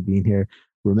you guys for being here.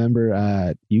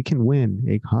 Remember, you can win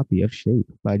a copy of Shape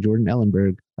by Jordan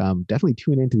Ellenberg. Definitely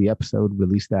tune into the episode.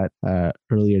 Released that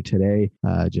earlier today.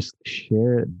 Just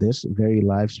share this very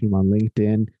live stream on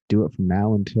LinkedIn. Do it from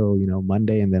now until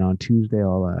Monday, and then on Tuesday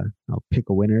I'll pick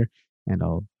a winner and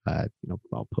I'll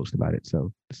post about it.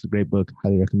 So this is a great book.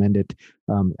 Highly recommend it.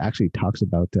 Actually talks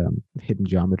about hidden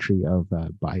geometry of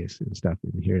bias and stuff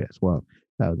in here as well.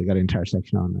 They got an entire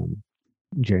section on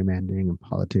gerrymandering and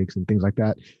politics and things like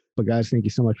that. But guys, thank you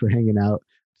so much for hanging out.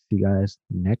 See you guys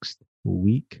next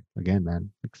week. Again, man,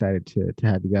 excited to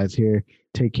have you guys here.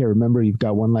 Take care. Remember, you've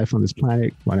got one life on this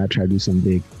planet. Why not try to do something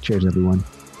big? Cheers, everyone.